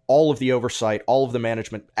all of the oversight, all of the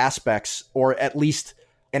management aspects, or at least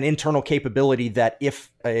an internal capability that if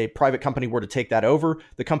a private company were to take that over,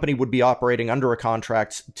 the company would be operating under a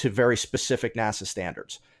contract to very specific NASA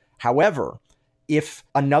standards. However, if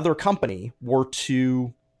another company were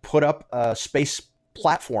to put up a space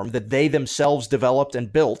platform that they themselves developed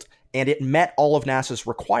and built, and it met all of NASA's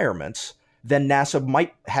requirements, then NASA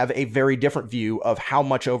might have a very different view of how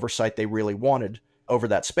much oversight they really wanted over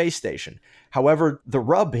that space station. However, the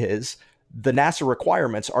rub is the NASA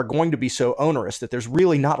requirements are going to be so onerous that there's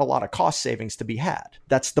really not a lot of cost savings to be had.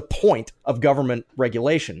 That's the point of government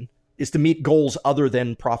regulation, is to meet goals other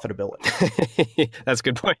than profitability. That's a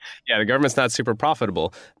good point. Yeah, the government's not super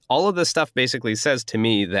profitable. All of this stuff basically says to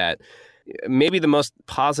me that maybe the most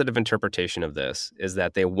positive interpretation of this is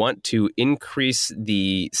that they want to increase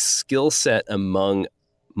the skill set among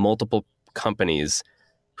multiple companies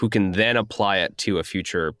who can then apply it to a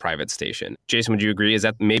future private station. Jason, would you agree? Is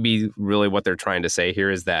that maybe really what they're trying to say here,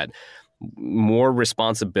 is that more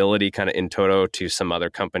responsibility kind of in toto to some other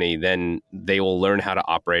company, then they will learn how to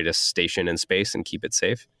operate a station in space and keep it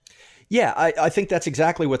safe? Yeah, I think that's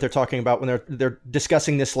exactly what they're talking about when they're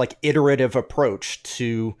discussing this like iterative approach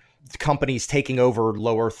to companies taking over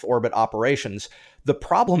low Earth orbit operations. The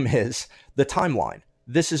problem is the timeline.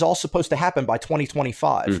 This is all supposed to happen by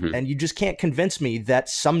 2025. And you just can't convince me that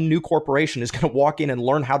some new corporation is going to walk in and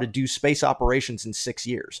learn how to do space operations in 6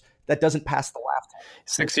 years. That doesn't pass the laugh test.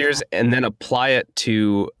 6 years and then apply it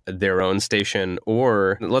to their own station.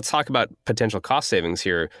 Or let's talk about potential cost savings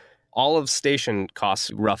here. All of station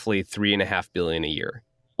costs roughly $3.5 billion a year.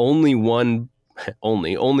 Only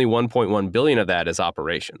 1.1 billion of that is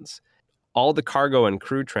operations. All the cargo and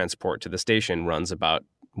crew transport to the station runs about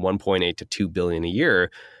 1.8 to 2 billion a year.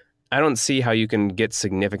 I don't see how you can get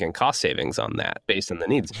significant cost savings on that based on the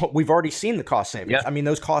needs. We've already seen the cost savings. Yeah. I mean,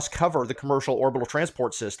 those costs cover the commercial orbital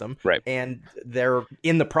transport system, right? And they're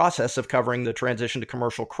in the process of covering the transition to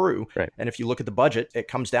commercial crew. Right. And if you look at the budget, it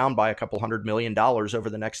comes down by a couple $100 million over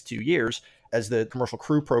the next 2 years as the commercial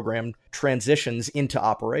crew program transitions into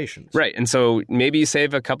operations. Right. And so maybe you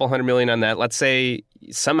save a couple $100 million on that. Let's say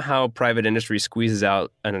somehow private industry squeezes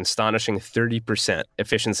out an astonishing 30%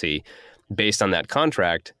 efficiency based on that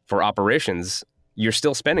contract for operations. You're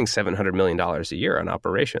still spending $700 million a year on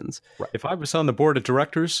operations. Right. If I was on the board of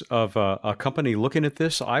directors of a company looking at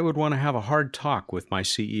this, I would want to have a hard talk with my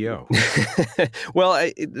CEO.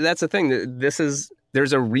 Well, that's the thing.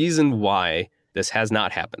 There's a reason why this has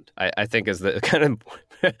not happened. I think as the kind of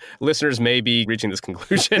listeners may be reaching this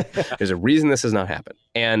conclusion, there's a reason this has not happened.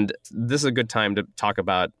 And this is a good time to talk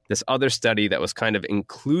about this other study that was kind of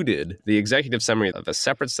included. The executive summary of a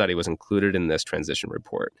separate study was included in this transition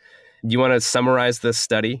report. Do you want to summarize this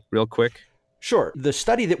study real quick? Sure. The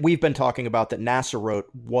study that we've been talking about that NASA wrote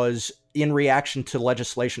was in reaction to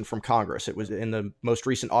legislation from Congress. It was in the most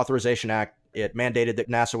recent Authorization Act. It mandated that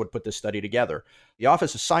NASA would put this study together. The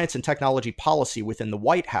Office of Science and Technology Policy within the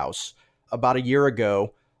White House about a year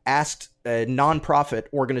ago asked a nonprofit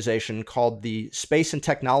organization called the Space and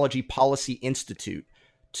Technology Policy Institute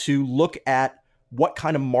to look at what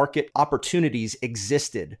kind of market opportunities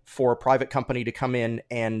existed for a private company to come in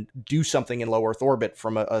and do something in low Earth orbit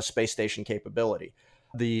from a space station capability.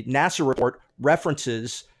 The NASA report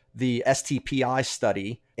references the STPI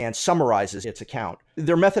study and summarizes its account.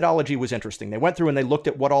 Their methodology was interesting. They went through and they looked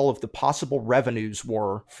at what all of the possible revenues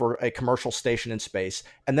were for a commercial station in space,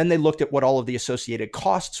 and then they looked at what all of the associated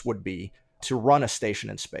costs would be to run a station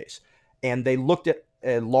in space. And they looked at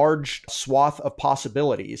a large swath of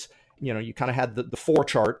possibilities. You know, you kind of had the four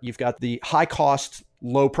chart. You've got the high cost,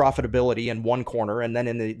 low profitability in one corner, and then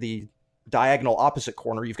in the diagonal opposite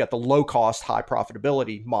corner, you've got the low cost, high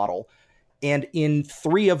profitability model. And in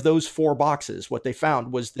 3 of those 4 boxes, what they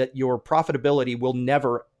found was that your profitability will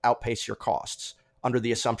never outpace your costs under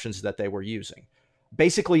the assumptions that they were using.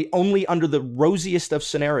 Basically, only under the rosiest of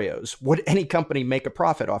scenarios would any company make a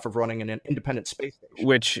profit off of running an independent space station.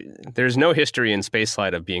 Which there's no history in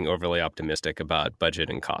spaceflight of being overly optimistic about budget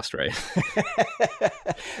and cost, right?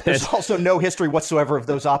 There's also no history whatsoever of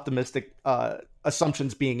those optimistic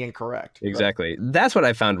assumptions being incorrect. Exactly. Right? That's what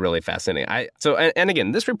I found really fascinating. And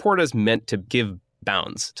again, this report is meant to give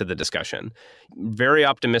bounds to the discussion. Very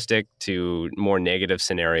optimistic to more negative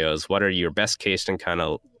scenarios. What are your best case and kind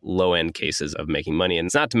of low end cases of making money? And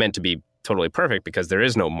it's not meant to be totally perfect because there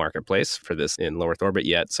is no marketplace for this in low Earth orbit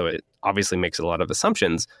yet. So it obviously makes a lot of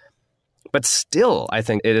assumptions. But still, I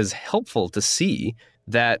think it is helpful to see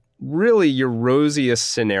that really your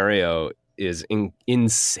rosiest scenario is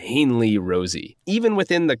insanely rosy. Even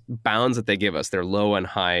within the bounds that they give us, their low and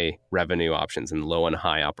high revenue options and low and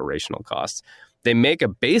high operational costs, they make a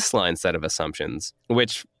baseline set of assumptions,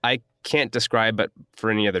 which I can't describe but for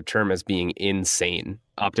any other term as being insane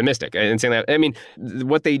optimistic. And saying that, I mean,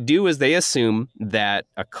 what they do is they assume that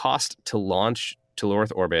a cost to launch to low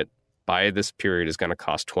Earth orbit by this period is going to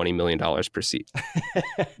cost $20 million per seat.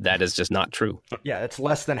 That is just not true. Yeah, it's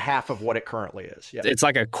less than half of what it currently is. Yeah. It's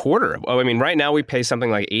like a quarter. I mean, right now we pay something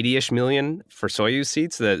like 80-ish million for Soyuz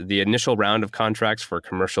seats. The initial round of contracts for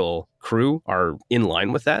commercial crew are in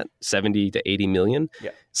line with that, 70 to 80 million. Yeah.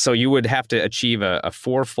 So you would have to achieve a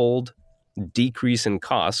fourfold decrease in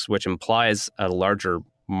costs, which implies a larger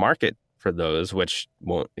market for those, which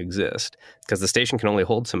won't exist because the station can only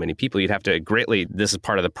hold so many people. You'd have to this is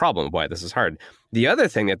part of the problem of why this is hard. The other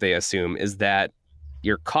thing that they assume is that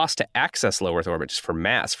your cost to access low Earth orbit just for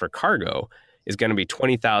mass, for cargo, is going to be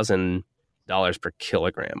 $20,000 per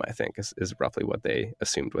kilogram, I think is roughly what they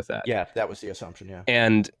assumed with that. Yeah, that was the assumption, yeah.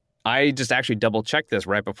 And I just actually double checked this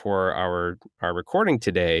right before our recording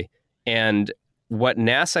today. And what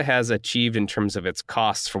NASA has achieved in terms of its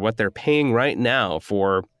costs for what they're paying right now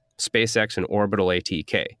for SpaceX and orbital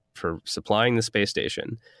ATK for supplying the space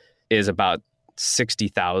station is about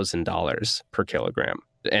 $60,000 per kilogram.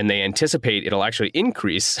 And they anticipate it'll actually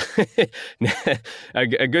increase. A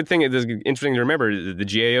good thing, it's interesting to remember, the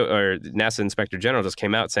GAO or NASA Inspector General just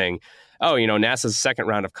came out saying, NASA's second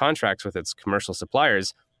round of contracts with its commercial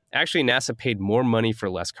suppliers, actually NASA paid more money for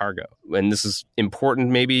less cargo. And this is important,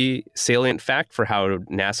 maybe salient fact for how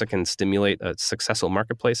NASA can stimulate a successful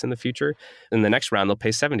marketplace in the future. In the next round, they'll pay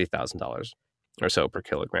 $70,000 or so per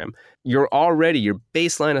kilogram. Your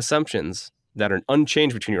baseline assumptions that are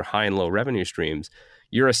unchanged between your high and low revenue streams,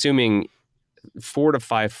 you're assuming 4 to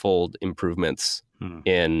 5-fold improvements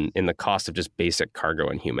in the cost of just basic cargo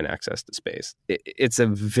and human access to space. It's a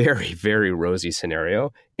very, very rosy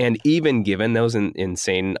scenario. And even given those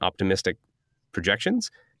insane optimistic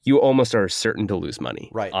projections, you almost are certain to lose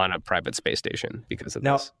money on a private space station because of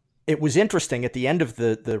this. It was interesting at the end of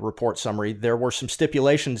the report summary, there were some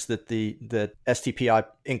stipulations that the STPI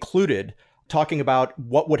included talking about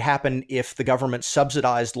what would happen if the government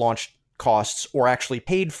subsidized launch costs or actually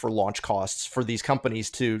paid for launch costs for these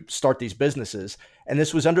companies to start these businesses. And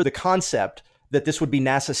this was under the concept that this would be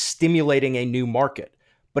NASA stimulating a new market.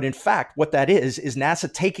 But in fact, what that is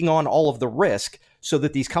NASA taking on all of the risk so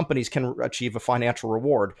that these companies can achieve a financial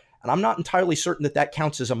reward. And I'm not entirely certain that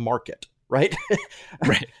counts as a market, right?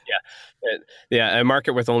 Right. Yeah. Yeah. A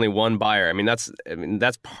market with only one buyer. I mean,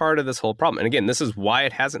 that's part of this whole problem. And again, this is why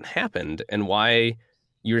it hasn't happened and why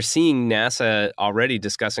you're seeing NASA already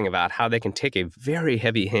discussing about how they can take a very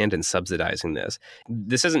heavy hand in subsidizing this.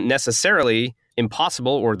 This isn't necessarily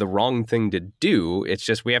impossible or the wrong thing to do. It's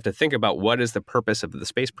just we have to think about what is the purpose of the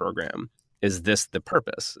space program. Is this the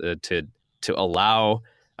purpose? To allow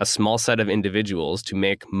a small set of individuals to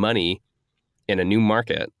make money in a new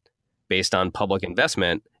market based on public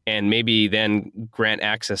investment and maybe then grant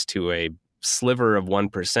access to a sliver of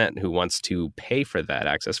 1% who wants to pay for that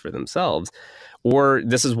access for themselves. Or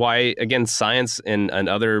this is why, again, science and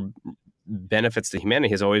other benefits to humanity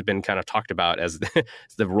has always been kind of talked about as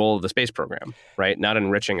the role of the space program, right? Not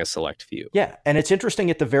enriching a select few. Yeah. And it's interesting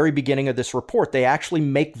at the very beginning of this report, they actually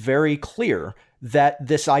make very clear that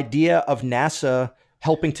this idea of NASA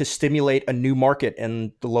helping to stimulate a new market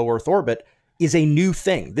in the low Earth orbit is a new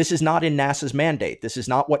thing. This is not in NASA's mandate. This is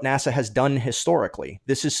not what NASA has done historically.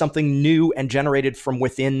 This is something new and generated from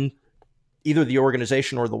within either the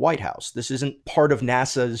organization or the White House. This isn't part of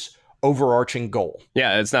NASA's overarching goal.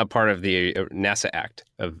 Yeah, it's not part of the NASA Act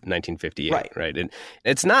of 1958, right? And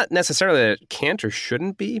it's not necessarily that it can't or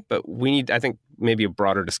shouldn't be, but we need, I think, maybe a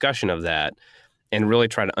broader discussion of that and really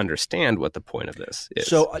try to understand what the point of this is.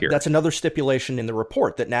 So that's another stipulation in the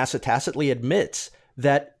report that NASA tacitly admits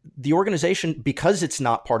that the organization, because it's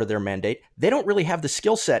not part of their mandate, they don't really have the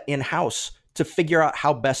skill set in-house to figure out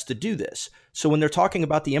how best to do this. So when they're talking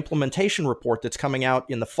about the implementation report that's coming out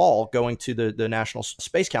in the fall, going to the National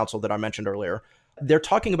Space Council that I mentioned earlier, they're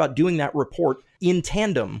talking about doing that report in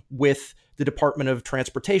tandem with the Department of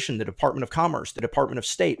Transportation, the Department of Commerce, the Department of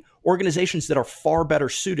State, organizations that are far better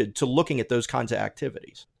suited to looking at those kinds of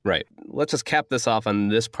activities. Right. Let's just cap this off on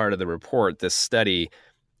this part of the report. This study,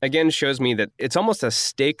 again, shows me that it's almost a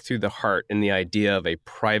stake through the heart in the idea of a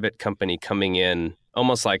private company coming in,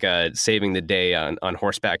 almost like a saving the day on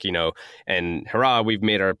horseback, and hurrah, we've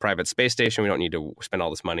made our private space station. We don't need to spend all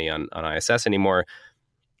this money on ISS anymore.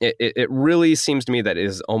 It really seems to me that it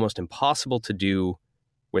is almost impossible to do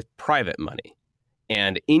with private money.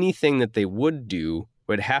 And anything that they would do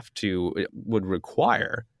would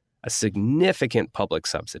require a significant public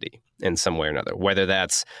subsidy in some way or another, whether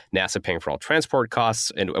that's NASA paying for all transport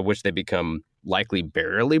costs, in which they become likely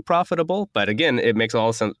barely profitable. But again, it makes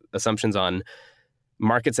all some assumptions on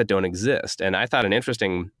markets that don't exist. And I thought an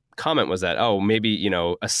interesting comment was that, maybe,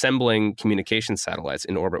 assembling communication satellites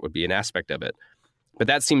in orbit would be an aspect of it. But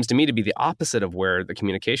that seems to me to be the opposite of where the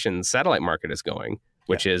communications satellite market is going,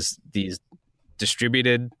 which is these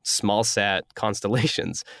distributed small sat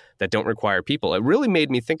constellations that don't require people. It really made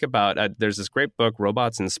me think about, there's this great book,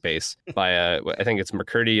 Robots in Space, by, I think it's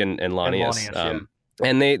McCurdy and Lanius.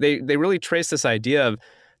 And they really trace this idea of,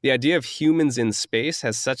 the idea of humans in space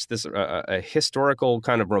has such this a historical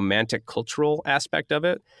kind of romantic cultural aspect of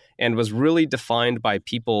it, and was really defined by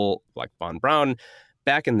people like von Braun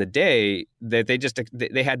back in the day, that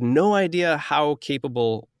they had no idea how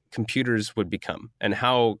capable computers would become and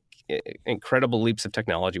how incredible leaps of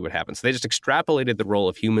technology would happen. So they just extrapolated the role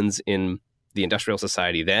of humans in the industrial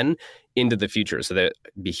society then into the future, so that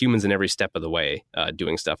be humans in every step of the way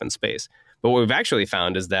doing stuff in space. But what we've actually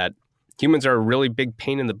found is that humans are a really big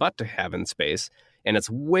pain in the butt to have in space, and it's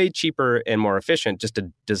way cheaper and more efficient just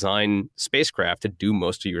to design spacecraft to do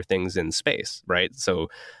most of your things in space, right? So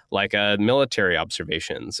like military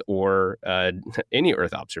observations or any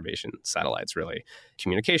Earth observation satellites, really,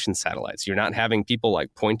 communication satellites. You're not having people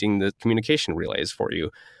like pointing the communication relays for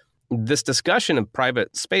you. This discussion of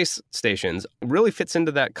private space stations really fits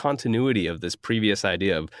into that continuity of this previous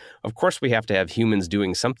idea of course, we have to have humans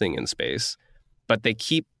doing something in space, but they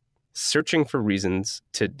keep searching for reasons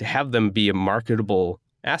to have them be a marketable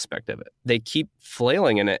aspect of it. They keep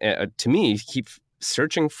flailing and to me, keep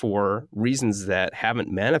searching for reasons that haven't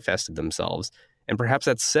manifested themselves. And perhaps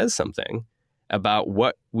that says something about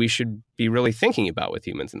what we should be really thinking about with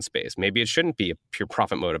humans in space. Maybe it shouldn't be a pure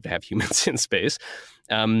profit motive to have humans in space.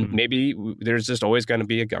 Maybe there's just always going to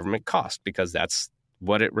be a government cost because that's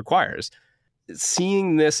what it requires.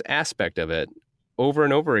 Seeing this aspect of it over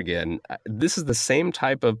and over again, this is the same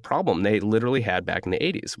type of problem they literally had back in the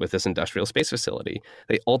 80s with this industrial space facility.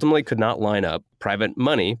 They ultimately could not line up private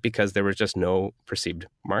money because there was just no perceived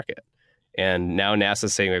market. And now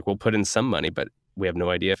NASA's saying, like, we'll put in some money, but we have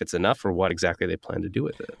no idea if it's enough or what exactly they plan to do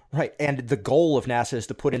with it. Right. And the goal of NASA is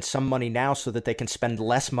to put in some money now so that they can spend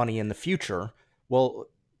less money in the future. Well,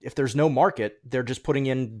 if there's no market, they're just putting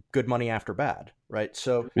in good money after bad, right?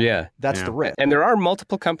 So that's the risk. And there are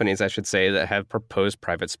multiple companies, I should say, that have proposed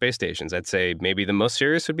private space stations. I'd say maybe the most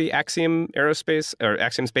serious would be Axiom Aerospace or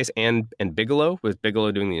Axiom Space and Bigelow, with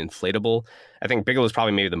Bigelow doing the inflatable. I think Bigelow is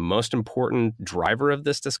probably maybe the most important driver of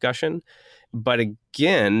this discussion. But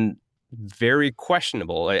again, very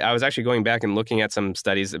questionable. I was actually going back and looking at some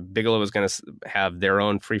studies that Bigelow was going to have their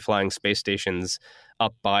own free-flying space stations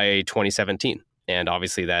up by 2017. And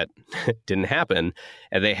obviously that didn't happen.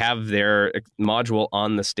 And they have their module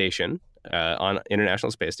on the station, on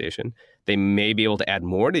International Space Station. They may be able to add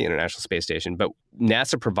more to the International Space Station, but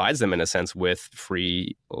NASA provides them, in a sense, with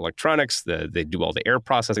free electronics. They do all the air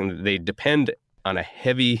processing. They depend on a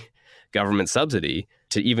heavy government subsidy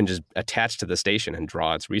to even just attach to the station and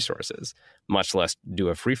draw its resources, much less do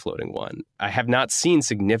a free-floating one. I have not seen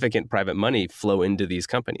significant private money flow into these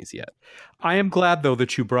companies yet. I am glad, though,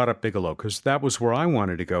 that you brought up Bigelow, because that was where I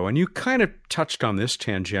wanted to go. And you kind of touched on this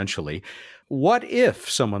tangentially. What if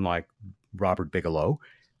someone like Robert Bigelow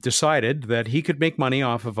decided that he could make money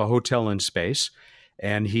off of a hotel in space,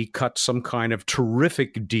 and he cut some kind of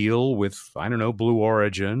terrific deal with, I don't know, Blue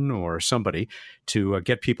Origin or somebody to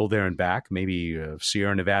get people there and back, maybe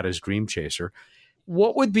Sierra Nevada's Dream Chaser?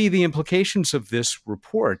 What would be the implications of this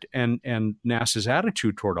report and NASA's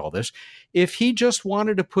attitude toward all this if he just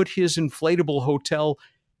wanted to put his inflatable hotel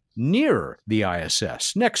near the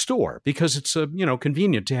ISS, next door, because it's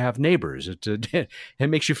convenient to have neighbors. It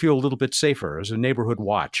makes you feel a little bit safer as a neighborhood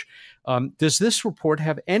watch. Does this report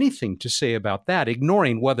have anything to say about that,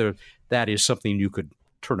 ignoring whether that is something you could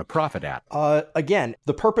turn a profit at? Again,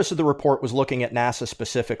 the purpose of the report was looking at NASA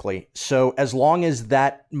specifically. So as long as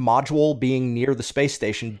that module being near the space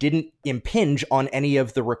station didn't impinge on any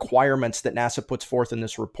of the requirements that NASA puts forth in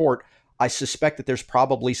this report, I suspect that there's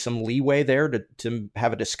probably some leeway there to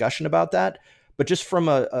have a discussion about that. But just from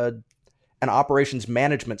an operations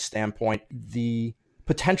management standpoint, the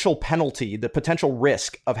potential penalty, the potential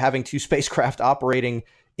risk of having two spacecraft operating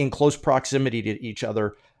in close proximity to each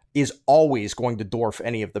other is always going to dwarf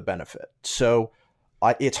any of the benefit. So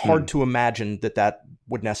it's hard to imagine that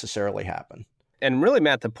would necessarily happen. And really,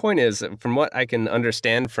 Matt, the point is, from what I can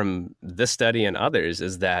understand from this study and others,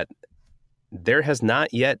 is that there has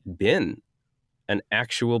not yet been an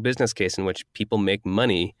actual business case in which people make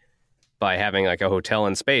money by having like a hotel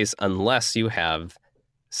in space unless you have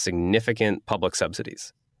significant public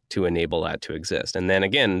subsidies to enable that to exist? And then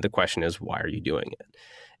again, the question is, why are you doing it?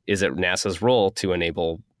 Is it NASA's role to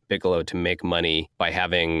enable Bigelow to make money by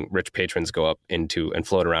having rich patrons go up into and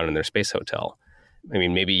float around in their space hotel? I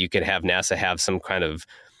mean, maybe you could have NASA have some kind of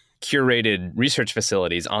curated research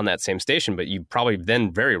facilities on that same station, but you probably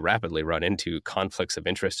then very rapidly run into conflicts of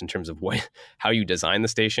interest in terms of how you design the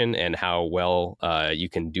station and how well you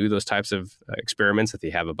can do those types of experiments if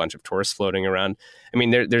you have a bunch of tourists floating around. I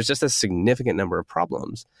mean, there's just a significant number of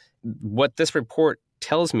problems. What this report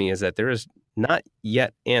tells me is that there is not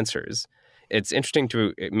yet answers. It's interesting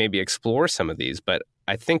to maybe explore some of these, but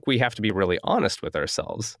I think we have to be really honest with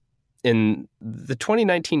ourselves. In the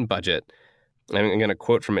 2019 budget, I'm going to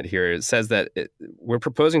quote from it here. It says that we're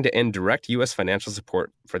proposing to end direct U.S. financial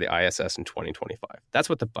support for the ISS in 2025. That's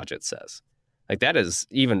what the budget says. Like that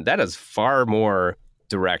is far more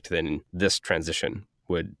direct than this transition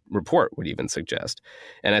report would even suggest.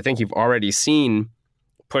 And I think you've already seen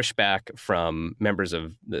pushback from members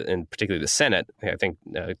of, and particularly the Senate. I think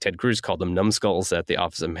Ted Cruz called them numbskulls at the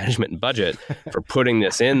Office of Management and Budget for putting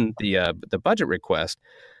this in the budget request.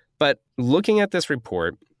 But looking at this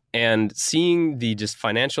report and seeing the just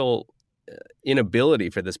financial inability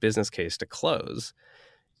for this business case to close,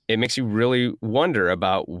 it makes you really wonder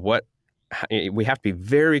about what we have to be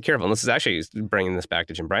very careful. And this is actually bringing this back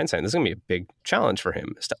to Jim Bridenstine. This is going to be a big challenge for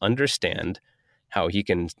him, is to understand how he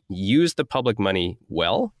can use the public money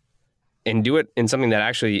well and do it in something that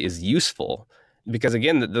actually is useful. Because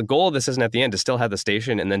again, the goal of this isn't at the end to still have the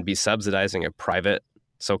station and then be subsidizing a private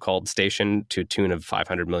so-called station to a tune of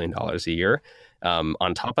 $500 million a year. On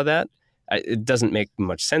top of that, it doesn't make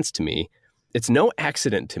much sense to me. It's no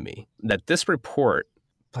accident to me that this report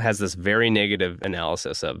has this very negative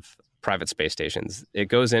analysis of private space stations. It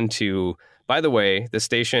goes into, by the way, the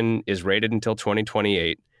station is rated until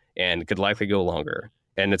 2028 and could likely go longer.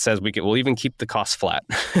 And it says we'll even keep the costs flat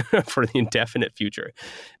for the indefinite future.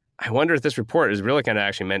 I wonder if this report is really kind of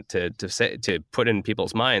actually meant to put in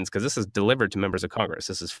people's minds, because this is delivered to members of Congress.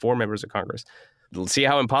 This is for members of Congress. See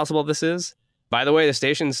how impossible this is? By the way, the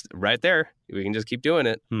station's right there. We can just keep doing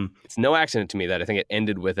it. It's no accident to me that I think it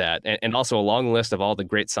ended with that. And also a long list of all the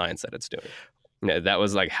great science that it's doing. That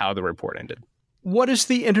was like how the report ended. What is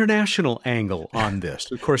the international angle on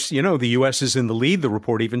this? Of course, the U.S. is in the lead. The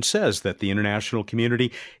report even says that the international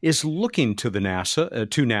community is looking to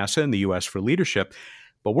NASA and the U.S. for leadership.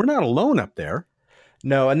 But we're not alone up there.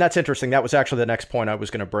 No, and that's interesting. That was actually the next point I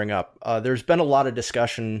was going to bring up. There's been a lot of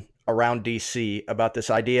discussion around D.C. about this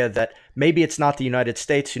idea that maybe it's not the United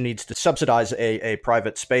States who needs to subsidize a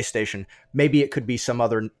private space station. Maybe it could be some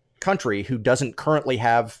other country who doesn't currently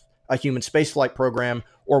have a human spaceflight program,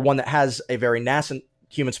 or one that has a very nascent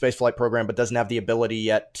human spaceflight program but doesn't have the ability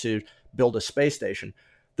yet to build a space station.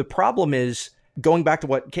 The problem is, going back to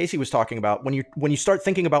what Casey was talking about, when you start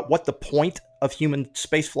thinking about what the point of human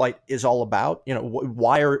spaceflight is all about,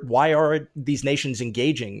 why are these nations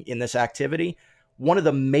engaging in this activity? One of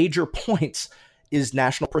the major points is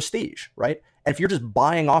national prestige, right? And if you're just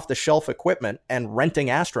buying off the shelf equipment and renting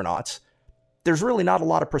astronauts, there's really not a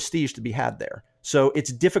lot of prestige to be had there. So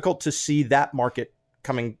it's difficult to see that market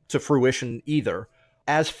coming to fruition either.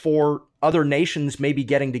 As for other nations maybe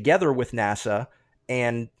getting together with NASA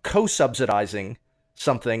and co-subsidizing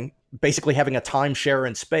something, basically having a timeshare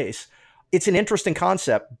in space, it's an interesting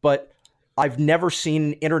concept, but I've never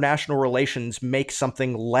seen international relations make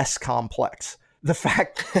something less complex. The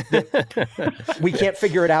fact that we can't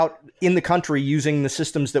figure it out in the country using the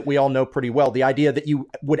systems that we all know pretty well, the idea that you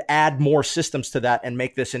would add more systems to that and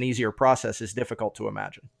make this an easier process is difficult to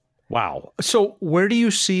imagine. Wow. So where do you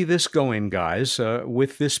see this going, guys,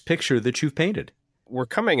 with this picture that you've painted? We're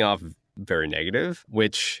coming off very negative,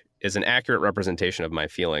 which is an accurate representation of my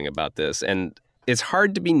feeling about this. And it's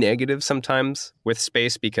hard to be negative sometimes with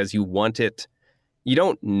space because you want it, you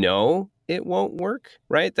don't know it won't work,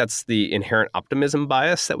 right? That's the inherent optimism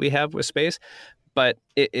bias that we have with space. But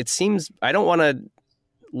it seems, I don't want to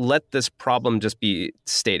let this problem just be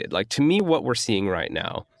stated. Like, to me, what we're seeing right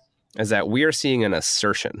now is that we are seeing an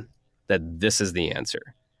assertion that this is the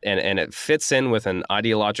answer. And it fits in with an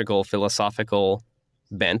ideological, philosophical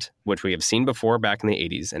bent, which we have seen before back in the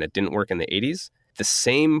 80s, and it didn't work in the 80s. The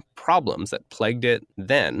same problems that plagued it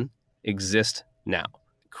then exist now.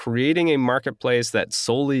 Creating a marketplace that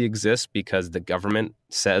solely exists because the government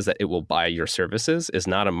says that it will buy your services is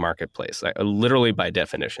not a marketplace. Literally, by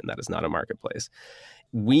definition, that is not a marketplace.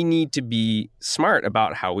 We need to be smart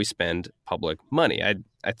about how we spend public money.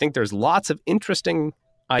 I think there's lots of interesting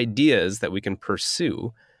ideas that we can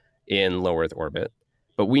pursue in low Earth orbit,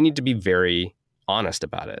 but we need to be very honest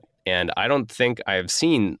about it. And I don't think I've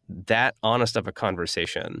seen that honest of a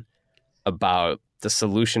conversation about the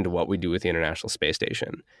solution to what we do with the International Space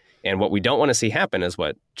Station. And what we don't want to see happen is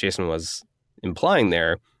what Jason was implying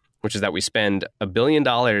there, which is that we spend $1 billion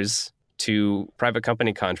to private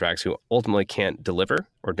company contracts who ultimately can't deliver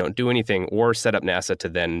or don't do anything, or set up NASA to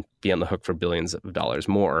then be on the hook for billions of dollars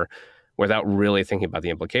more without really thinking about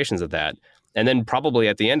the implications of that. And then probably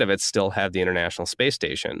at the end of it, still have the International Space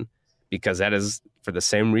Station, because that is for the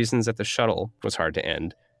same reasons that the shuttle was hard to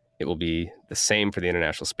end. It will be the same for the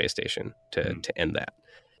International Space Station to end that.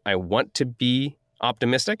 I want to be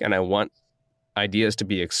optimistic and I want ideas to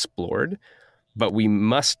be explored, but we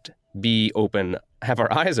must be open, have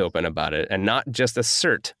our eyes open about it, and not just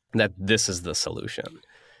assert that this is the solution.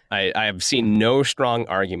 I have seen no strong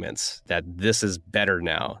arguments that this is better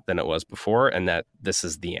now than it was before and that this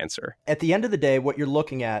is the answer. At the end of the day, what you're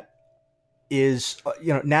looking at is,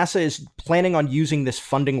 NASA is planning on using this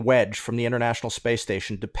funding wedge from the International Space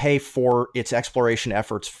Station to pay for its exploration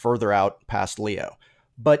efforts further out past LEO.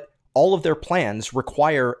 But all of their plans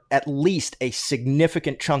require at least a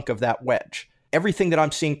significant chunk of that wedge. Everything that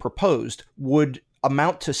I'm seeing proposed would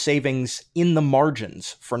amount to savings in the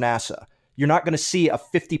margins for NASA. You're not going to see a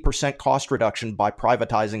 50% cost reduction by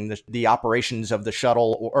privatizing the operations of the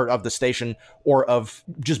shuttle or of the station, or of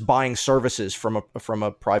just buying services from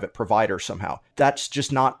a private provider somehow. That's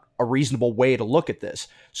just not a reasonable way to look at this.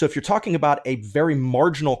 So if you're talking about a very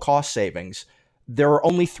marginal cost savings, there are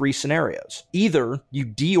only three scenarios. Either you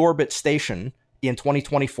deorbit station in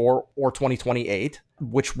 2024 or 2028,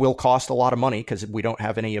 which will cost a lot of money because we don't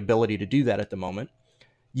have any ability to do that at the moment.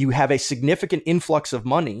 You have a significant influx of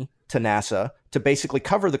money to NASA to basically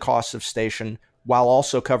cover the costs of station while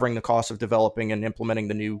also covering the cost of developing and implementing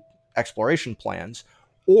the new exploration plans.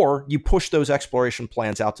 Or you push those exploration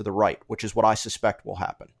plans out to the right, which is what I suspect will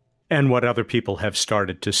happen. And what other people have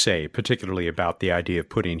started to say, particularly about the idea of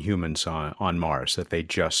putting humans on Mars, that they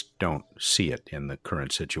just don't see it in the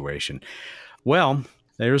current situation. Well,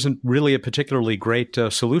 there isn't really a particularly great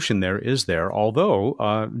solution there, is there?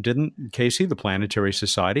 Although, didn't Casey, the Planetary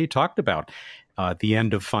Society, talked about the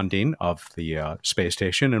end of funding of the space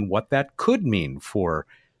station and what that could mean for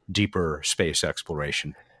deeper space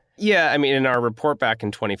exploration? Yeah, I mean, in our report back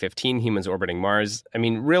in 2015, Humans Orbiting Mars, I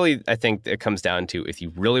mean, really, I think it comes down to, if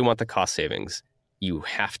you really want the cost savings, you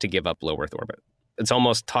have to give up low Earth orbit. It's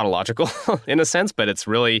almost tautological in a sense, but it's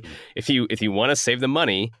really, if you want to save the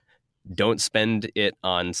money, don't spend it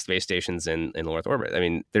on space stations in low Earth orbit. I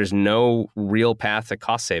mean, there's no real path to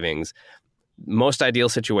cost savings. Most ideal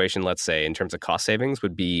situation, let's say, in terms of cost savings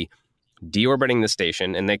would be deorbiting the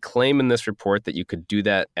station. And they claim in this report that you could do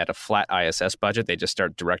that at a flat ISS budget. They just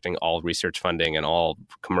start directing all research funding and all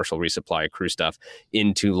commercial resupply crew stuff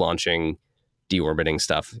into launching deorbiting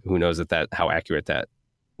stuff. Who knows how accurate that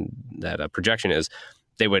projection is.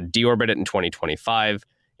 They would deorbit it in 2025.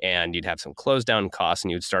 And you'd have some close down costs,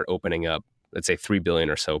 and you'd start opening up, let's say, $3 billion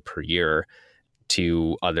or so per year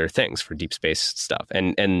to other things for deep space stuff.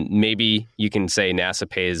 And maybe you can say NASA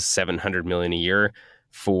pays $700 million a year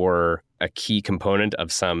for a key component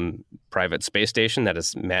of some private space station that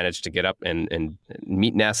has managed to get up and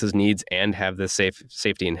meet NASA's needs and have the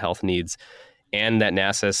safety and health needs, and that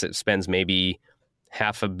NASA spends maybe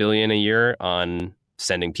 $500 million a year on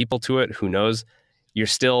sending people to it. Who knows?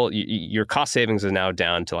 Your cost savings is now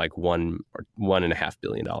down to like $1.5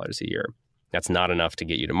 billion a year. That's not enough to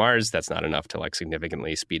get you to Mars. That's not enough to like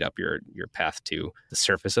significantly speed up your path to the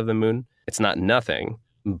surface of the moon. It's not nothing,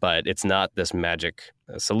 but it's not this magic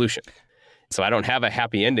solution. So I don't have a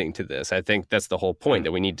happy ending to this. I think that's the whole point,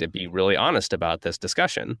 that we need to be really honest about this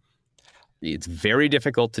discussion. It's very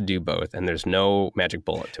difficult to do both, and there's no magic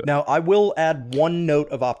bullet to it. Now, I will add one note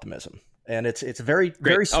of optimism. And it's a very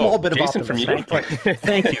small bit Jason, of optimism. From you.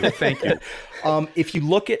 Thank you. If you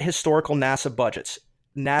look at historical NASA budgets,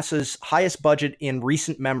 NASA's highest budget in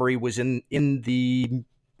recent memory was in the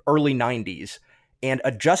early 90s. And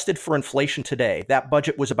adjusted for inflation today, that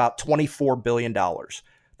budget was about $24 billion.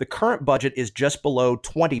 The current budget is just below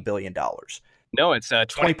 $20 billion. No, it's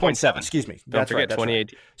 20.7. Excuse me. Don't forget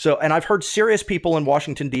 2018. Right. So, and I've heard serious people in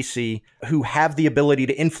Washington, D.C. who have the ability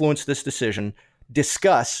to influence this decision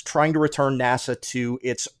discuss trying to return NASA to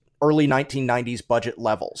its early 1990s budget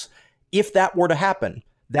levels. If that were to happen,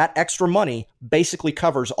 that extra money basically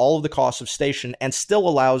covers all of the costs of station and still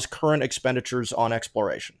allows current expenditures on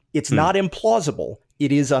exploration. It's not implausible.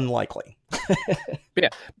 It is unlikely. Yeah,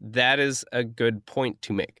 that is a good point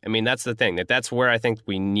to make. I mean, that's the thing. That's where I think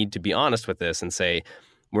we need to be honest with this and say,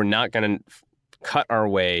 we're not going to cut our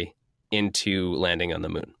way into landing on the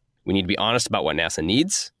moon. We need to be honest about what NASA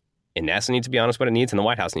needs. And NASA needs to be honest what it needs, and the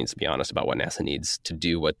White House needs to be honest about what NASA needs to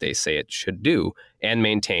do what they say it should do and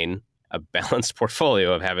maintain a balanced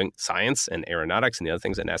portfolio of having science and aeronautics and the other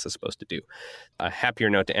things that NASA is supposed to do. A happier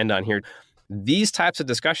note to end on here. These types of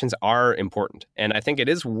discussions are important. And I think it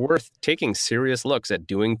is worth taking serious looks at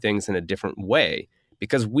doing things in a different way,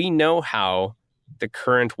 because we know how the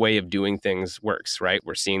current way of doing things works, right?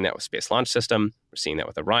 We're seeing that with Space Launch System. We're seeing that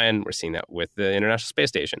with Orion. We're seeing that with the International Space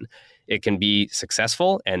Station. It can be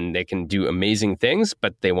successful and they can do amazing things,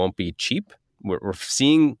 but they won't be cheap. We're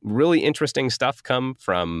seeing really interesting stuff come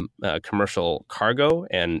from commercial cargo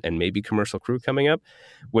and maybe commercial crew coming up,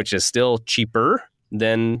 which is still cheaper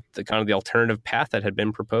than the kind of the alternative path that had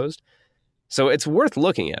been proposed. So it's worth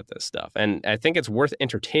looking at this stuff. And I think it's worth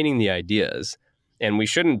entertaining the ideas. And we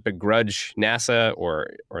shouldn't begrudge NASA or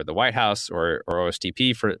the White House or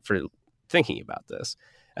OSTP for thinking about this.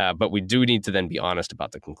 But we do need to then be honest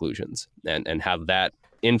about the conclusions and how that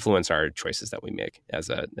influence our choices that we make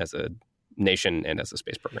as a nation and as a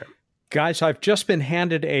space program. Guys, I've just been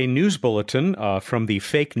handed a news bulletin from the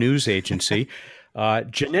fake news agency.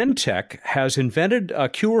 Genentech has invented a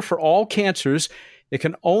cure for all cancers. It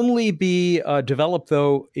can only be developed,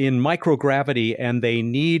 though, in microgravity, and they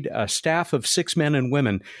need a staff of 6 men and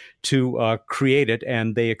women to create it,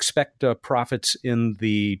 and they expect profits in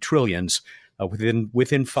the trillions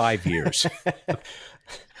within 5 years.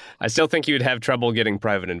 I still think you'd have trouble getting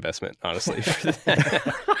private investment, honestly.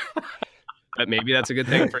 But maybe that's a good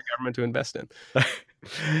thing for government to invest in.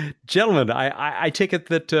 Gentlemen, I take it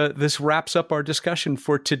that this wraps up our discussion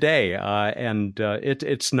for today, and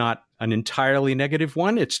it's not an entirely negative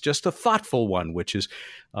one. It's just a thoughtful one, which is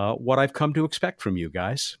what I've come to expect from you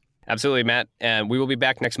guys. Absolutely, Matt. And we will be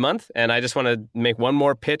back next month. And I just want to make one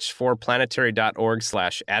more pitch for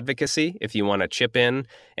planetary.org/advocacy. If you want to chip in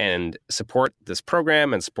and support this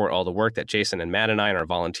program and support all the work that Jason and Matt and I and our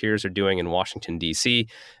volunteers are doing in Washington, D.C.,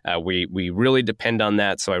 we really depend on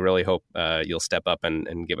that. So I really hope you'll step up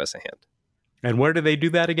and give us a hand. And where do they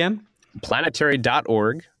do that again?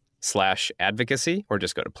 Planetary.org/advocacy, or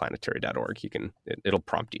just go to planetary.org. It'll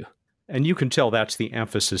prompt you. And you can tell that's the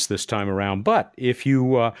emphasis this time around. But if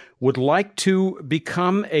you would like to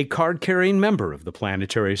become a card-carrying member of the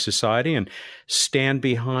Planetary Society and stand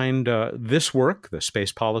behind this work, the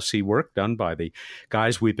space policy work done by the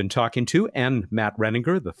guys we've been talking to, and Matt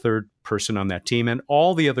Renninger, the third person on that team, and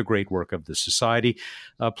all the other great work of the Society,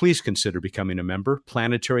 please consider becoming a member,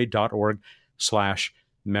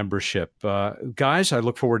 planetary.org/membership. Guys, I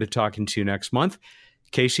look forward to talking to you next month.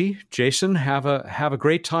 Casey, Jason, have a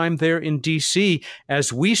great time there in D.C.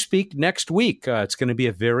 as we speak next week. It's going to be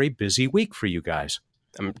a very busy week for you guys.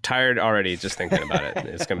 I'm tired already just thinking about it.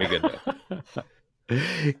 It's going to be good, though.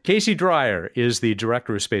 Casey Dreyer is the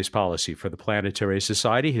Director of Space Policy for the Planetary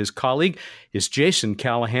Society. His colleague is Jason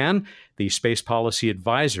Callahan, the Space Policy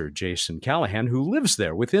Advisor, Jason Callahan, who lives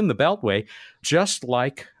there within the Beltway, just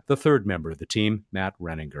like the third member of the team, Matt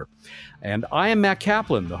Renninger. And I am Matt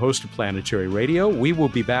Kaplan, the host of Planetary Radio. We will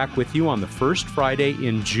be back with you on the first Friday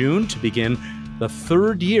in June to begin the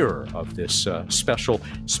third year of this special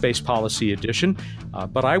Space Policy edition.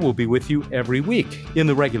 But I will be with you every week in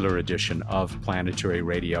the regular edition of Planetary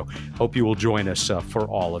Radio. Hope you will join us for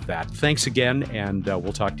all of that. Thanks again, and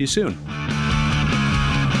we'll talk to you soon.